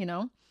role, you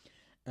know?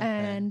 Okay.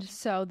 And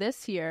so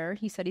this year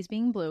he said he's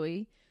being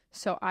Bluey.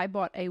 So I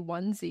bought a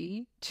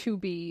onesie to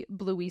be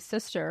Bluey's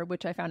sister,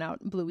 which I found out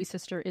Bluey's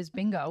sister is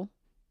Bingo.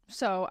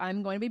 So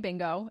I'm going to be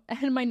Bingo,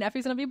 and my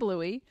nephew's going to be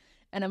Bluey,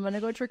 and I'm going to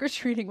go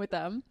trick-or-treating with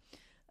them.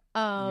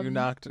 You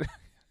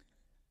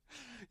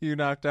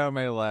knocked out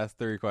my last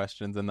 3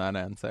 questions in that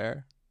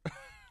answer.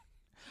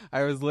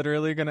 I was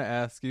literally going to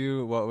ask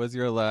you what was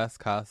your last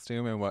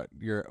costume and what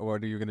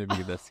are you going to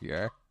be this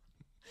year?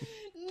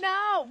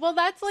 No, well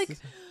that's like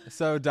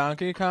so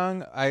Donkey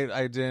Kong.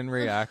 I didn't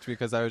react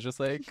because I was just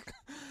like,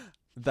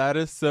 that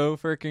is so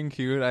freaking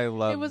cute. I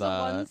love that. It was a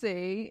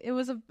onesie. It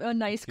was a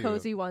nice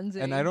cozy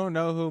onesie. And I don't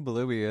know who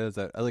Bluey is.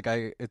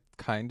 It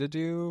kind of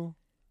do.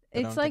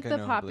 It's like the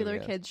popular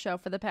kids show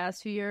for the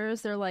past few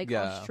years. They're like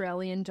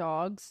Australian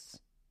dogs,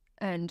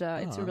 and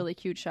it's a really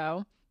cute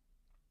show.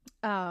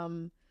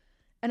 And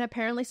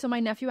apparently, so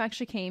my nephew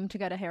actually came to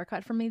get a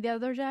haircut from me the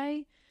other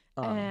day.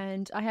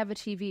 And I have a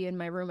TV in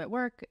my room at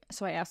work,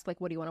 so I asked, like,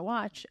 what do you want to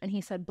watch? And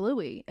he said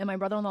Bluey. And my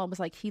brother-in-law was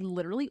like, he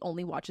literally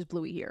only watches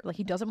Bluey here. Like,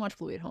 he doesn't watch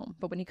Bluey at home.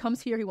 But when he comes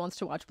here, he wants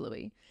to watch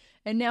Bluey.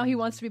 And now he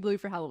wants to be Bluey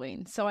for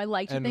Halloween. So I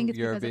like to think it's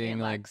because of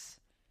Aunt Lex.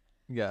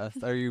 Yes.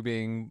 Are you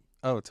being...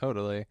 Oh,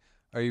 totally.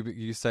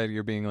 You said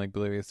you're being, like,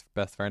 Bluey's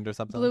best friend or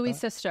something Bluey's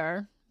like that?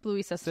 sister.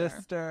 Bluey's sister.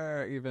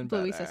 Sister, even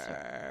Bluey's better.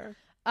 sister.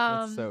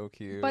 That's so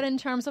cute. But in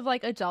terms of,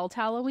 like, adult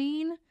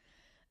Halloween,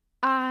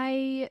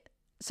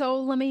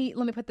 So let me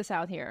put this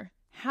out here.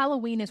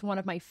 Halloween is one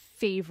of my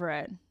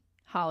favorite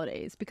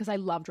holidays because I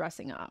love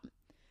dressing up.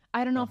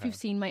 I don't know if you've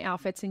seen my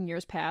outfits in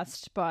years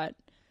past, but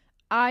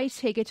I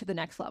take it to the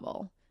next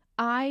level.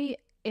 I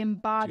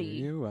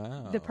embody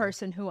the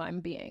person who I'm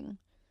being.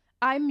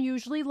 I'm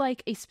usually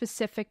like a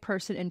specific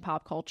person in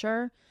pop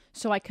culture,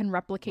 so I can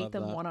replicate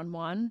them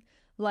one-on-one.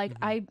 Like,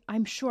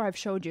 I'm sure I've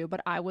showed you, but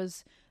I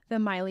was the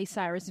Miley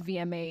Cyrus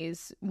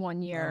VMAs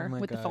one year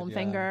with the foam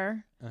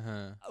finger.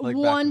 Like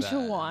one to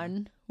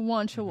one.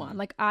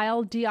 Like,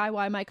 I'll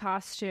DIY my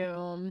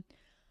costume.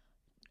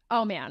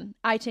 Oh man,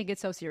 I take it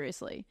so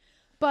seriously.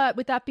 But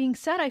with that being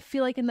said, I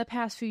feel like in the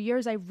past few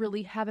years, I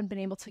really haven't been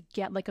able to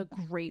get like a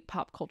great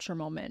pop culture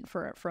moment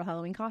for a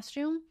Halloween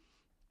costume.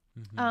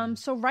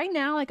 So right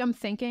now, like, I'm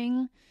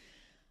thinking,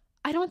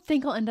 I don't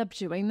think I'll end up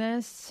doing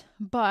this,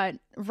 but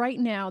right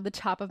now, the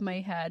top of my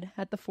head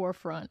at the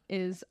forefront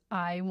is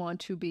I want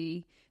to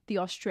be the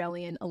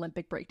Australian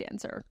Olympic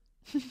breakdancer.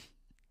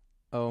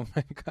 Oh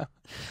my God.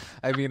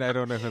 I mean, I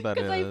don't know who that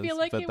is. Because I feel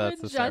like it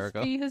would just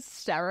be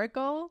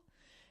hysterical.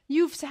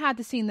 You've had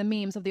to seen the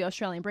memes of the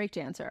Australian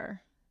breakdancer,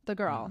 the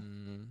girl.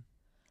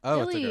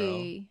 Oh,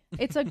 Billy.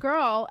 It's a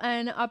girl.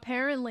 And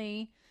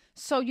apparently,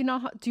 so do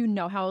you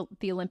know how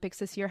the Olympics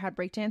this year had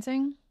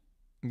breakdancing?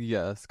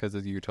 Yes, because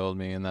you told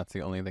me, and that's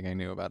the only thing I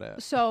knew about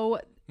it. So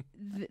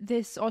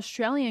this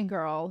Australian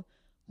girl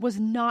was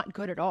not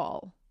good at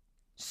all.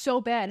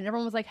 so bad. And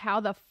everyone was like, how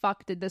the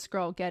fuck did this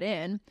girl get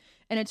in?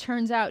 And it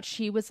turns out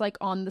she was like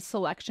on the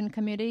selection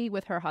committee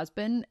with her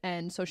husband.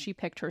 And so she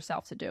picked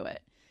herself to do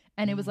it.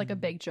 And it was like a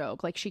big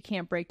joke. Like, she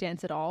can't break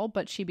dance at all,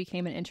 but she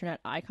became an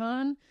internet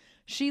icon.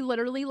 She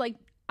literally, like,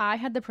 I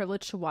had the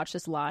privilege to watch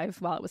this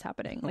live while it was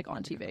happening, like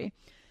on TV.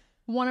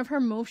 One of her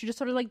moves, she just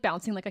started like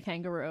bouncing like a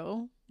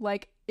kangaroo.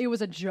 Like, it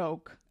was a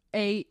joke,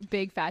 a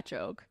big fat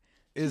joke.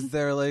 Is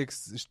there like,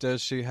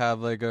 does she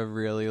have like a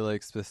really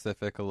like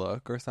specific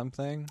look or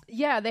something?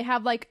 Yeah, they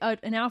have like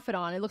an outfit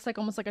on. It looks like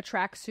almost like a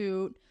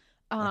tracksuit.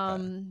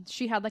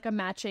 She had like a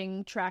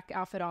matching track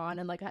outfit on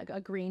and like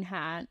a green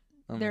hat.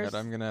 Oh my God,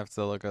 I'm gonna have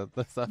to look at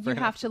this up. You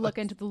have to look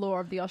into the lore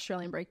of the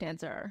Australian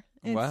breakdancer.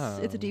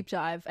 It's a deep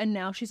dive, and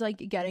now she's like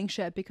getting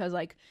shit because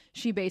like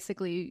she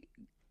basically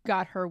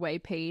got her way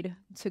paid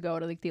to go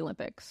to like the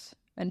Olympics,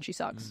 and she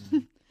sucks.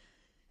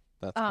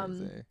 That's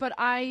crazy. But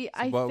I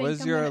think I'm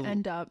gonna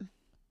end up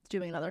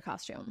doing another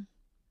costume.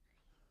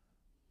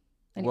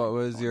 What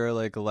was your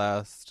like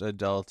last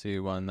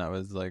adulty one that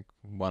was like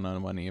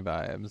one-on-one-y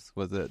vibes?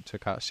 Was it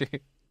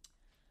Tekashi?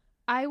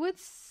 I would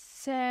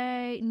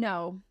say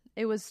no.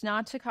 It was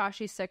not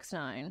Tekashi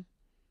 6ix9ine,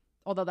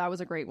 although that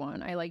was a great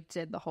one. I like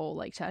did the whole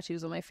like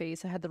tattoos on my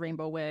face. I had the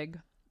rainbow wig.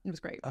 It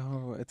was great.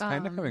 Oh, it's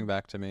kind of coming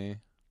back to me.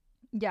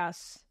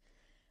 Yes.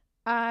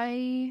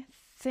 I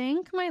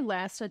think my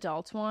last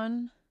adult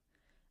one,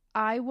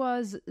 I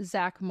was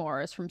Zach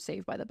Morris from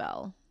Saved by the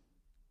Bell.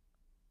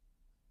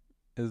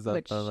 Is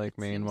that the like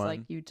main one?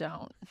 Like you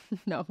don't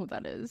know who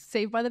that is.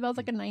 Saved by the Bell is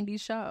like a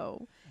 90s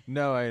show.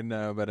 No, I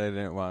know, but I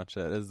didn't watch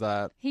it. Is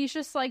that... He's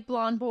just like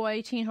blonde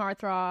boy, teen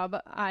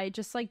heartthrob. I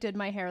just like did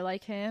my hair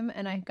like him,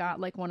 and I got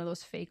like one of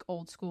those fake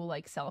old school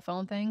like cell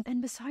phone things.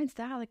 And besides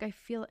that, like I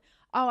feel...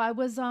 Oh, I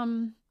was I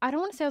don't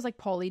want to say I was like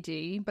Pauly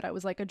D, but I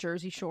was like a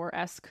Jersey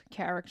Shore-esque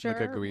character.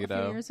 Like a Guido.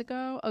 A few years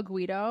ago. A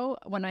Guido,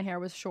 when my hair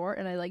was short,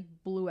 and I like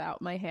blew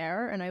out my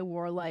hair, and I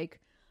wore like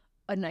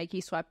a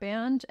Nike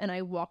sweatband, and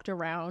I walked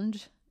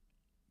around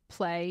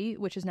Play,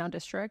 which is now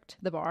District,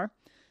 the bar,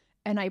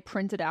 and I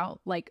printed out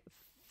like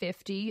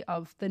 50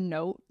 of the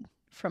note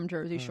from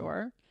Jersey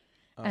Shore,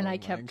 and I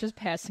kept just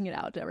passing it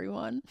out to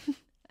everyone.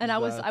 And I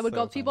would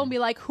go to people and be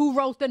like, who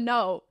wrote the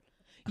note?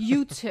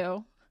 You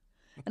two.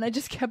 And I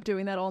just kept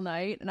doing that all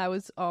night, and I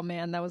was, oh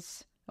man, that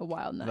was a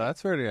wild night.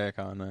 That's pretty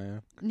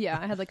iconic. Yeah,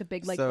 I had like a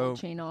big like gold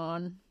chain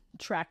on,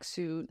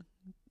 tracksuit,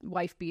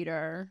 wife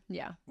beater.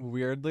 Yeah.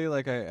 Weirdly,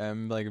 like I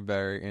am like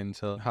very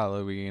into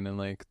Halloween and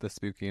like the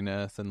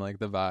spookiness and like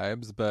the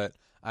vibes, but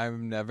I've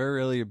never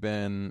really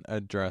been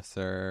a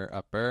dresser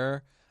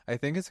upper. I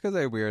think it's because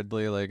I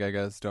weirdly like, I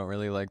guess, don't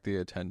really like the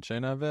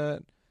attention of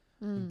it.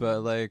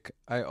 But like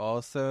I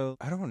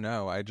don't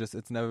know,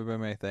 it's never been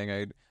my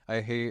thing.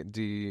 I hate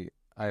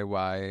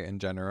DIY in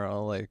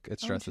general. Like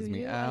it stresses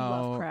me out. I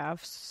love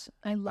crafts.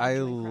 I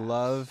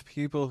love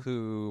people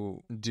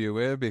who do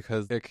it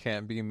because it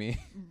can't be me.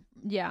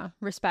 Yeah,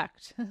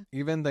 respect.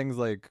 Even things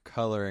like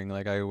coloring,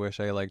 like I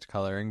wish I liked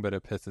coloring, but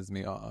it pisses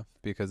me off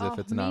because if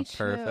it's not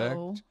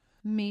perfect.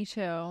 Me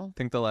too. I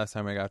think the last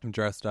time I got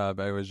dressed up,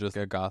 I was just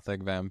a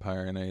gothic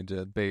vampire, and I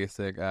did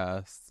basic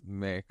ass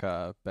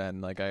makeup,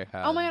 and like I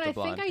had. Oh my God, I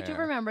think I do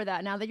remember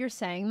that. Now that you're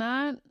saying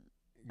that,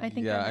 I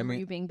think I remember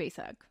you being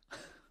basic.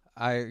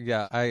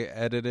 I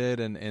edited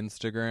an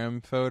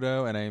Instagram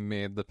photo and I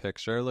made the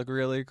picture look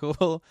really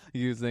cool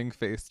using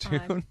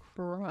Facetune. I'm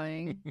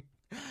crying.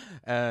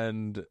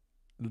 And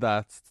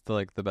that's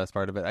like the best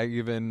part of it. I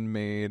even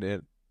made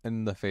it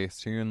in the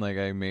Facetune, like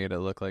I made it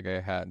look like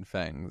I had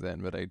fangs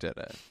in, but I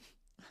didn't.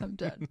 I'm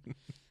dead.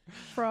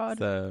 Fraud.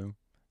 So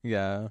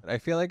yeah, I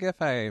feel like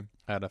if I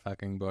had a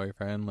fucking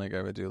boyfriend, like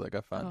I would do like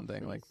a fun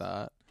thing like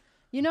that.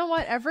 You know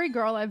what? Every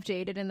girl I've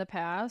dated in the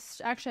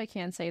past, actually I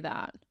can't say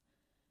that,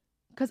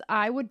 because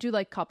I would do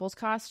like couples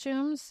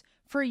costumes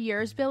for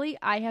years. Billy,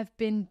 I have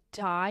been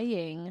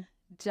dying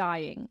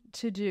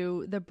to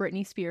do the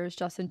Britney Spears,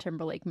 Justin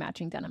Timberlake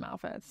matching denim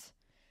outfits.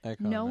 Iconic.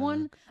 No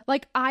one,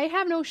 like, I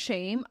have no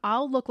shame.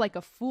 I'll look like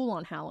a fool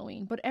on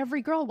Halloween, but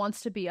every girl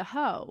wants to be a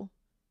hoe,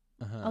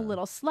 a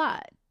little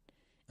slut,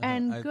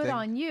 and good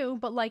on you.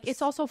 But like,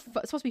 it's also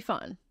supposed to be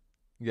fun.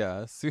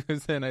 Yeah,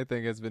 Susan, I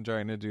think, has been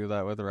trying to do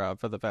that with Rob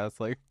for the past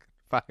like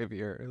 5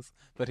 years,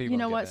 but he. You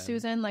know what,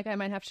 Susan? Like, I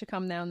might have to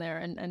come down there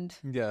and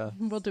yeah,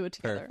 we'll do it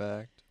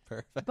together.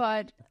 Perfect.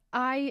 But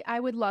I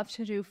would love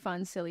to do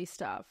fun, silly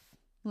stuff.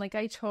 Like,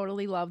 I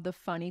totally love the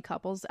funny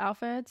couples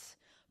outfits.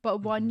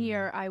 But one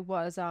year I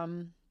was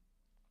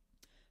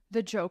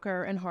the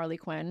Joker and Harley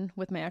Quinn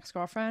with my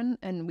ex-girlfriend,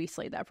 and we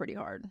slayed that pretty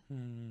hard.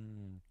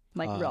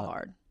 Like real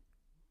hard.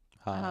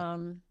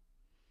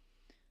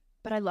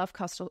 But I love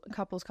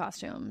couples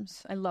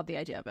costumes. I love the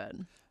idea of it.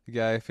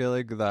 Yeah, I feel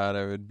like that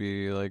I would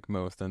be like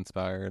most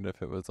inspired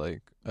if it was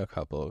like a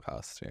couple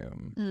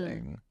costume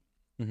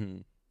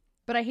thing.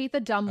 But I hate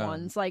the dumb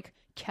ones, like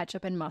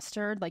ketchup and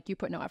mustard. Like, you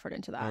put no effort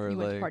into that. You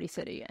went to Party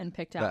City and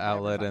picked out the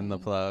outlet and the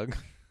plug.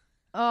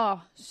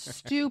 Oh,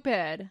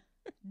 stupid.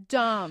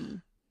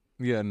 Dumb.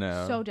 Yeah,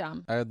 no. So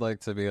dumb. I'd like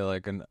to be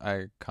like an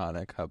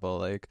iconic couple,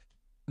 like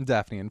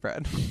Daphne and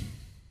Fred.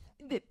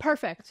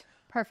 Perfect.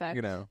 Perfect.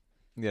 You know.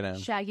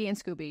 Shaggy and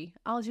Scooby.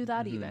 I'll do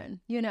that even,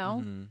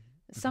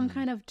 Some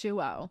kind of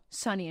duo.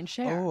 Sonny and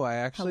Cher. Oh, I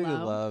actually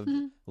loved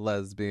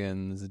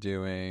lesbians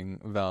doing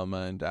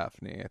Velma and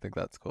Daphne. I think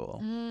that's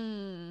cool.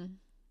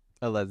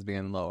 A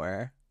lesbian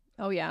lore.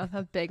 Oh, yeah.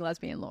 A big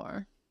lesbian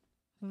lore.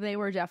 They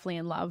were definitely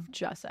in love,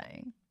 just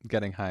saying.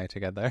 Getting high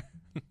together.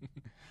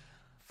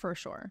 For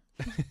sure.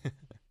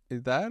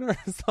 Is that or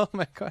is all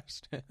my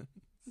questions?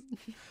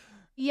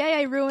 Yay,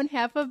 I ruined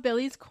half of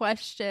Billy's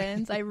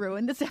questions. I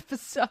ruined this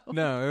episode.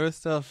 No, it was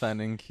still fun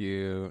and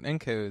cute and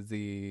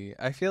cozy.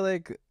 I feel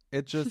like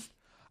it just...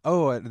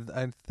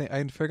 I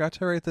forgot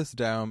to write this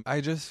down.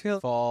 I just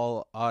feel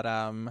fall,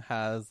 autumn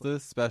has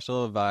this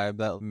special vibe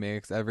that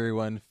makes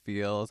everyone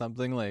feel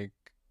something like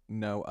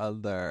no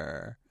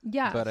other.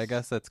 Yeah. But I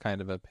guess that's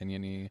kind of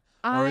opinion-y.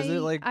 Or is it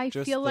like I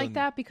just feel like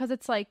that because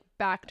it's like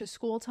back to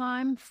school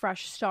time,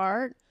 fresh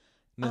start.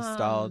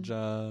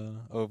 Nostalgia,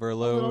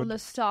 overload. A little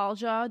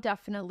nostalgia,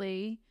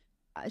 definitely.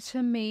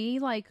 To me,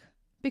 like,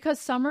 because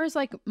summer is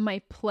like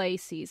my play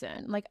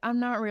season. Like, I'm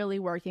not really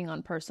working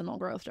on personal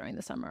growth during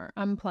the summer.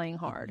 I'm playing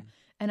hard.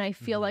 And I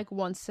feel like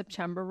once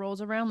September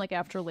rolls around, like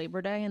after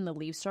Labor Day and the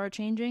leaves start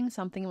changing,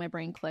 something in my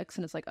brain clicks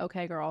and it's like,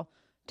 okay, girl,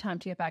 time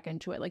to get back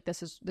into it. Like,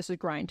 this is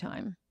grind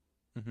time.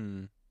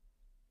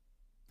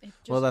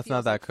 Well, that's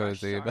not that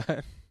cozy,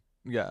 but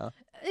yeah.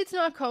 It's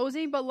not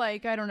cozy, but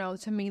like, I don't know.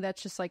 To me,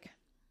 that's just like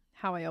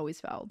how I always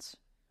felt.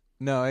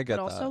 No, I get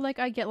that. But also, like,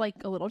 I get like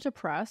a little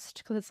depressed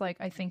because it's like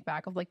I think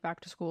back of like back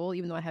to school,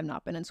 even though I have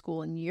not been in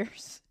school in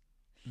years.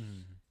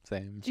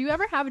 Same. Do you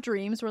ever have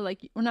dreams where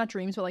like, or not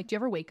dreams, but like, do you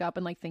ever wake up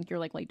and like think you're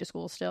like late to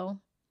school still?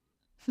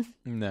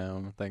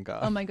 No, thank God.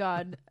 Oh my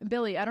God,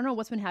 Billy, I don't know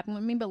what's been happening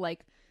with me, but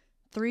like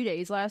 3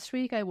 days last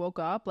week, I woke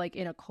up like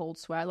in a cold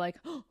sweat. Like,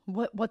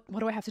 what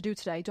do I have to do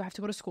today? Do I have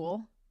to go to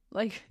school?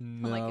 Like,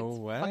 no I'm like, it's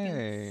way.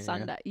 fucking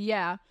Sunday.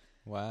 Yeah.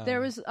 Wow. There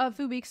was a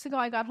few weeks ago,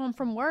 I got home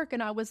from work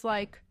and I was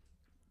like,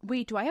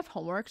 wait, do I have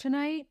homework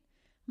tonight?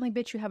 I'm like,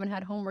 bitch, you haven't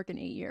had homework in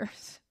 8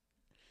 years.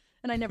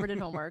 And I never did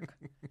homework.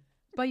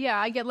 But yeah,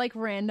 I get like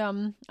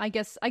random, I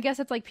guess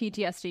it's like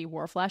PTSD,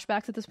 war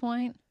flashbacks at this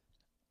point.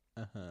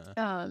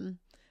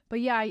 But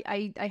yeah,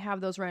 I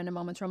have those random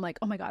moments where I'm like,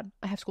 oh my God,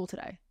 I have school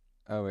today.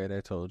 Oh wait, I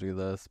told you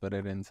this, but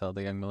I didn't tell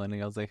the young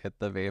millennials I hit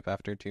the vape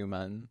after 2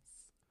 months.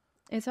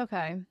 It's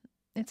okay.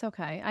 It's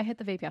okay. I hit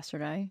the vape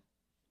yesterday.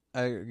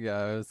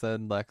 I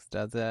said Lex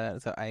does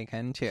it, so I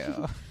can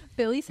too.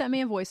 Billy sent me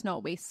a voice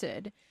note,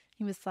 wasted.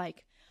 He was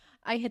like,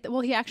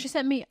 he actually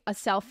sent me a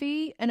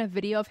selfie and a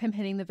video of him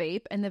hitting the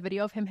vape, and the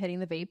video of him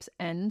hitting the vapes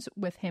ends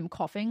with him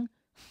coughing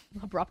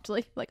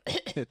abruptly, like,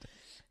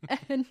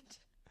 and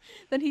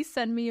then he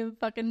sent me a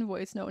fucking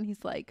voice note and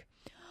he's like,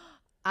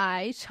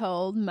 I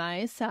told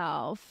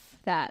myself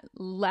that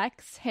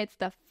Lex hits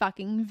the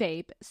fucking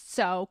vape,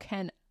 so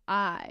can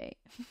I.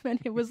 And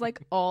it was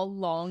like all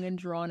long and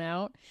drawn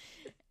out.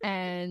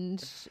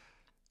 And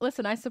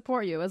listen, I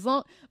support you.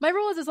 My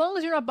rule is as long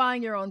as you're not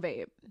buying your own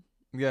vape.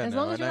 Yeah, as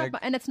long as you're not,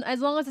 and it's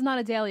as long as it's not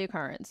a daily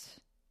occurrence.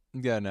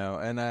 Yeah, no,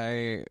 and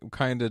I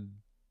kind of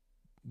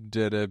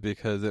did it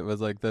because it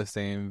was like the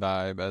same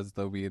vibe as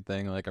the weed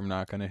thing. Like, I'm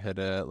not gonna hit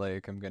it.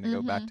 Like, I'm gonna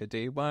go back to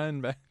day 1,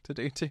 back to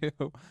day 2.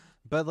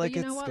 But like,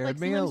 it scared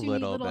me a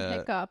little bit.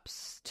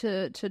 Hiccups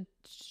to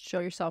show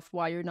yourself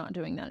why you're not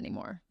doing that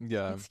anymore.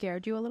 Yeah, it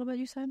scared you a little bit.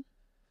 You said.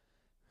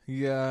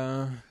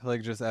 Yeah,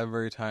 like just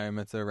every time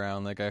it's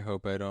around, like I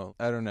hope I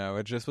don't know.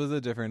 It just was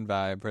a different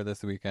vibe for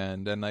this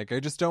weekend, and like I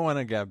just don't want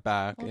to get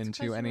back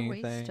into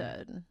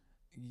anything.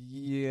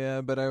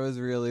 Yeah, but I was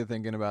really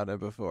thinking about it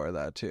before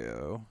that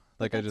too.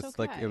 Like I just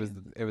like it was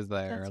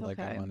there. That's like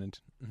okay. I wanted.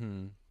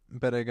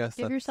 But I guess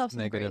that's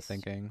negative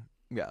thinking.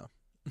 Yeah.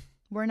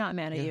 We're not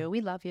mad at you.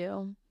 We love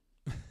you.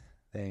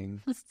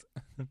 Thanks.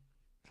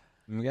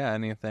 Yeah.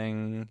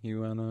 Anything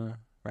you wanna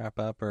wrap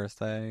up or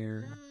say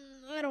or?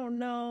 I don't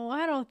know.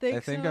 I don't think so.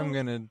 I think I'm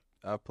gonna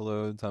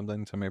upload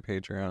something to my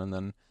Patreon, and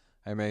then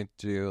I might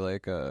do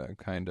like a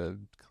kind of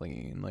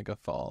clean, like a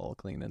fall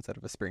clean instead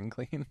of a spring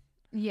clean.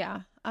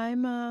 Yeah,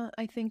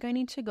 I think I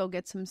need to go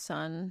get some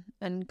sun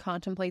and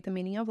contemplate the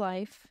meaning of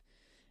life.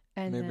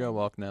 And maybe I'll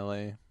walk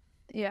Nelly.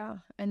 Yeah,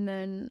 and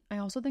then I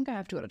also think I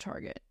have to go to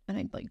Target, and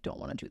I like don't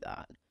want to do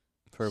that.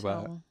 For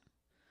what?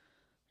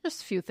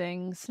 Just a few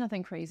things,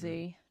 nothing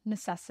crazy,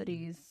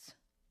 necessities.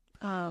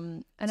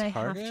 And I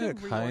have to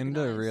kind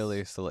of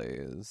really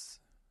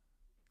slays.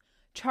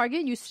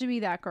 Target used to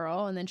be that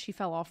girl, and then she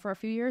fell off for a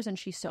few years, and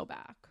she's so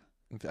back.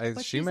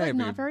 She might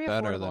be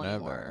better than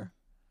ever.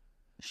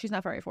 She's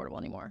not very affordable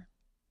anymore.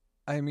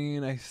 I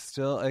mean, I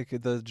still like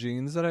the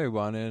jeans that I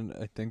wanted.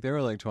 I think they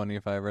were like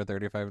 $25 or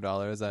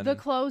 $35. And the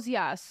clothes,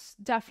 yes,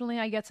 definitely.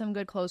 I get some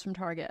good clothes from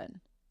Target.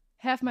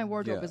 Half my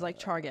wardrobe is like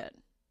Target.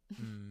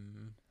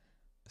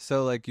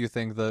 So, like, you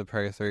think the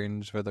price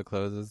range for the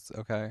clothes is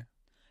okay?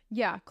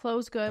 Yeah,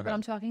 clothes good, but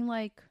I'm talking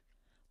like,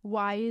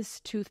 why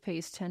is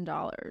toothpaste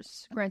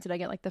 $10? Granted, I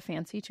get like the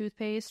fancy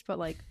toothpaste, but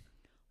like,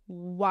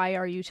 why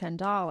are you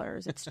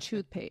 $10? It's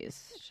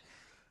toothpaste.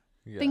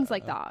 Things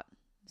like that.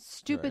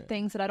 stupid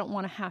things that I don't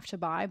want to have to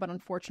buy. But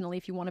unfortunately,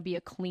 if you want to be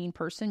a clean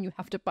person, you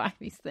have to buy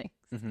these things.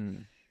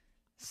 Mm-hmm.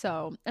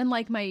 So, and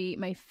like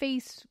my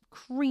face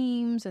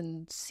creams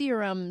and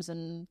serums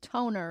and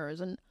toners,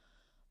 and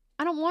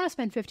I don't want to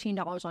spend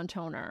 $15 on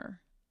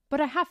toner,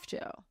 but I have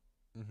to.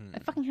 Mm-hmm. I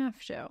fucking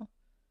have to.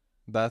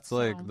 That's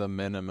like the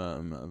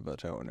minimum of a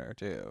toner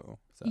too.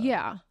 So.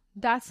 Yeah,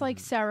 that's like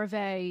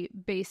CeraVe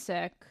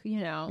basic, you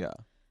know. Yeah.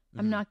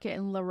 I'm not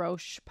getting La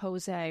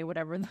Roche-Posay,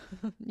 whatever,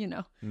 you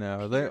know.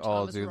 No, they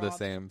all do the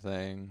same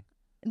thing.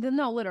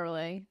 No,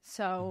 literally.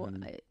 So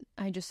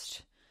I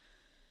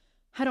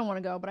don't want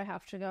to go, but I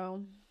have to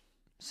go.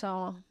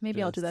 So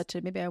maybe I'll do that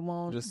too. Maybe I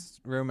won't.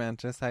 Just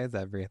romanticize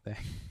everything.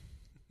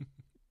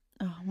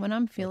 Oh, when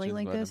I'm feeling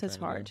like this, it's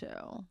hard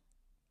to.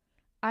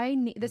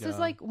 This is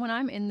like when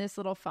I'm in this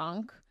little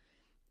funk,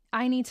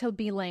 I need to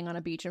be laying on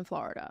a beach in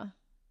Florida.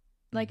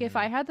 Like if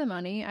I had the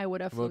money, I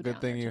would have flew down. Well,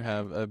 good thing you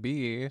have a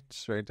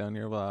beach right down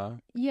your block.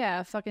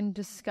 Yeah, fucking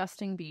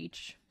disgusting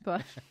beach.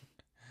 But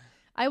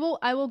I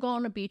will go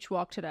on a beach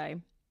walk today.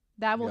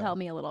 That will help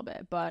me a little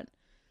bit, but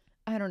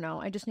I don't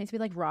know. I just need to be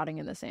like rotting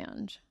in the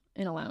sand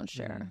in a lounge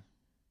chair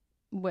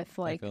with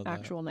like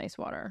actual nice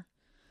water.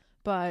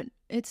 But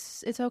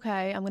it's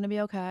okay. I'm gonna be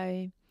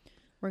okay.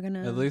 We're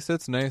gonna. At least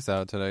it's nice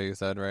out today. You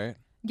said, right?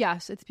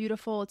 Yes, it's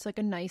beautiful. It's like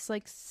a nice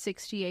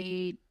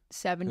 68,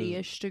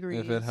 70-ish degrees.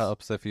 If it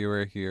helps, if you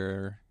were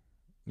here,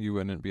 you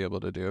wouldn't be able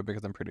to do it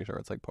because I'm pretty sure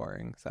it's like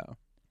pouring. So.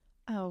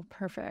 Oh,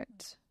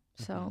 perfect.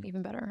 So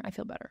even better. I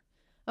feel better.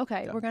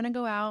 Okay, we're gonna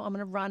go out. I'm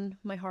gonna run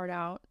my heart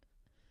out.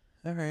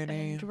 Alrighty.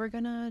 And we're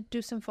gonna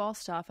do some fall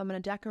stuff. I'm gonna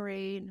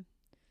decorate,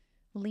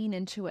 lean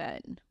into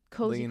it,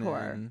 cozy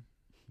core.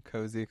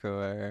 Cozy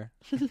core.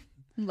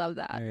 Love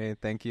that. All right,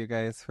 thank you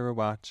guys for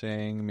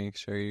watching. Make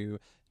sure you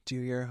do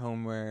your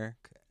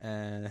homework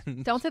and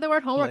don't say the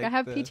word homework. I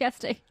have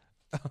PTSD.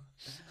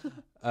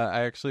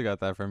 I actually got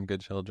that from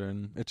Good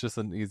Children. It's just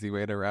an easy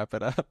way to wrap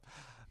it up.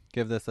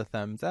 Give this a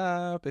thumbs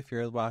up if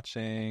you're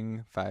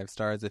watching, 5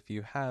 stars if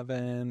you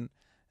haven't.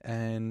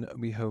 And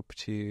we hope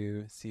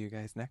to see you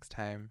guys next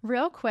time.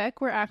 Real quick,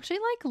 we're actually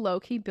like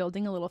low-key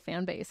building a little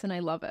fan base, and I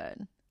love it.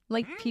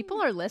 Like,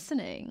 people are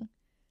listening.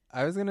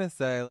 I was going to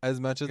say,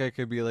 as much as I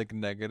could be like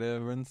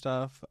negative and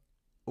stuff,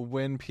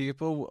 when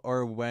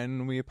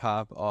we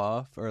pop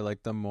off, or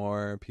like the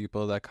more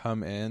people that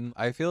come in,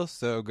 I feel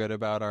so good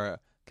about our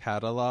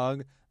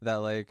catalog that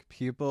like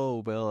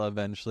people will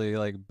eventually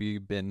like be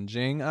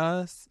binging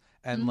us.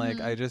 And like,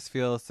 I just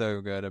feel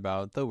so good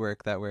about the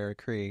work that we're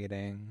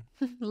creating.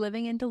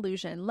 Living in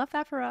delusion. Love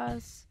that for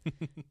us.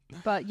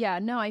 But yeah,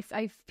 no,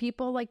 I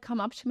people like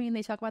come up to me and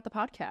they talk about the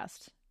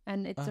podcast,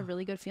 and it's a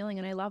really good feeling,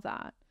 and I love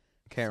that.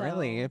 Can't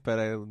relate, but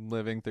I'm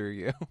living through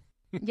you.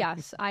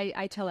 Yes,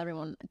 I tell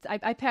everyone.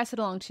 I pass it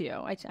along to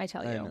you. I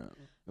tell you. I know.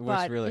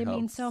 But really it helps.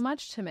 means so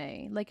much to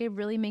me. Like, it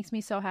really makes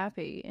me so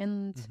happy.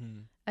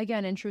 And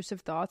again,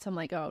 intrusive thoughts. I'm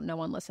like, oh, no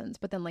one listens.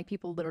 But then like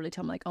people literally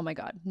tell me like, oh my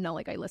God, no,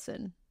 like I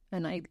listen.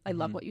 And I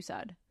love what you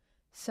said.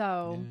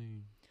 So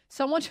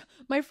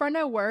my friend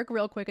at work,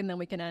 real quick, and then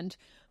we can end.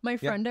 My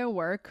friend at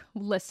work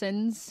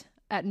listens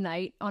at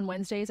night on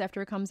Wednesdays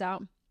after it comes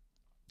out.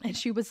 And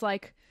she was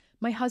like,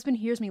 my husband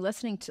hears me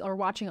listening to or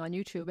watching on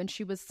YouTube. And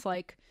she was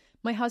like,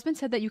 my husband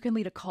said that you can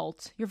lead a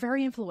cult. You're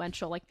very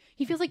influential. Like,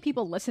 he feels like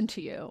people listen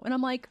to you. And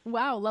I'm like,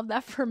 wow, love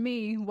that for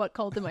me. What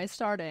cult am I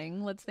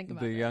starting? Let's think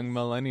about it. The Young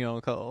Millennial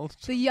cult.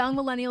 The Young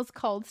Millennials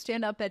cult.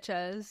 Stand up,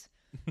 bitches.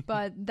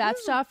 But that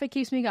stuff, it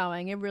keeps me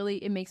going.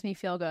 It makes me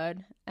feel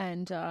good.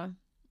 And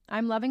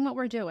I'm loving what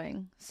we're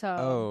doing. So.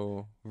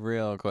 Oh,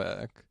 real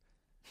quick.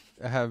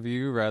 Have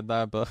you read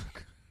that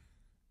book?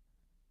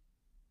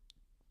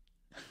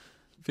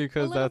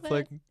 Because that's bit.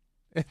 Like,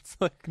 it's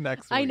like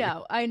next week.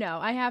 I know.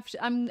 I have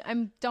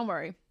to, don't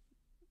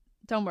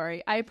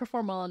worry. I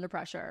perform well under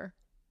pressure.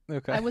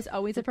 Okay. I was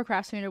always a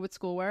procrastinator with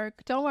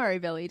schoolwork. Don't worry,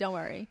 Billy. Don't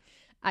worry.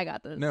 I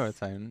got this. No, it's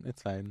fine.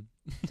 It's fine.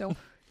 Don't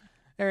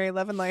All right,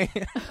 love and light.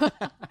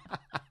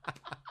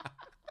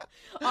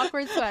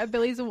 Awkward sweat.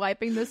 Billy's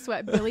wiping the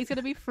sweat. Billy's going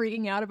to be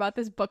freaking out about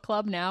this book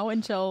club now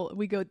until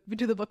we do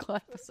the book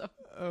club episode.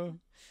 Oh,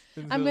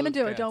 I'm going to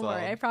do it. Don't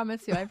worry. I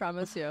promise you.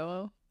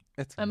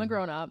 I'm a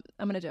grown up.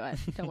 I'm going to do it.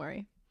 Don't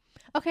worry.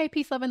 Okay,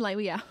 peace, love, and light.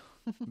 We out.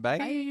 Bye.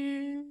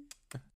 Bye.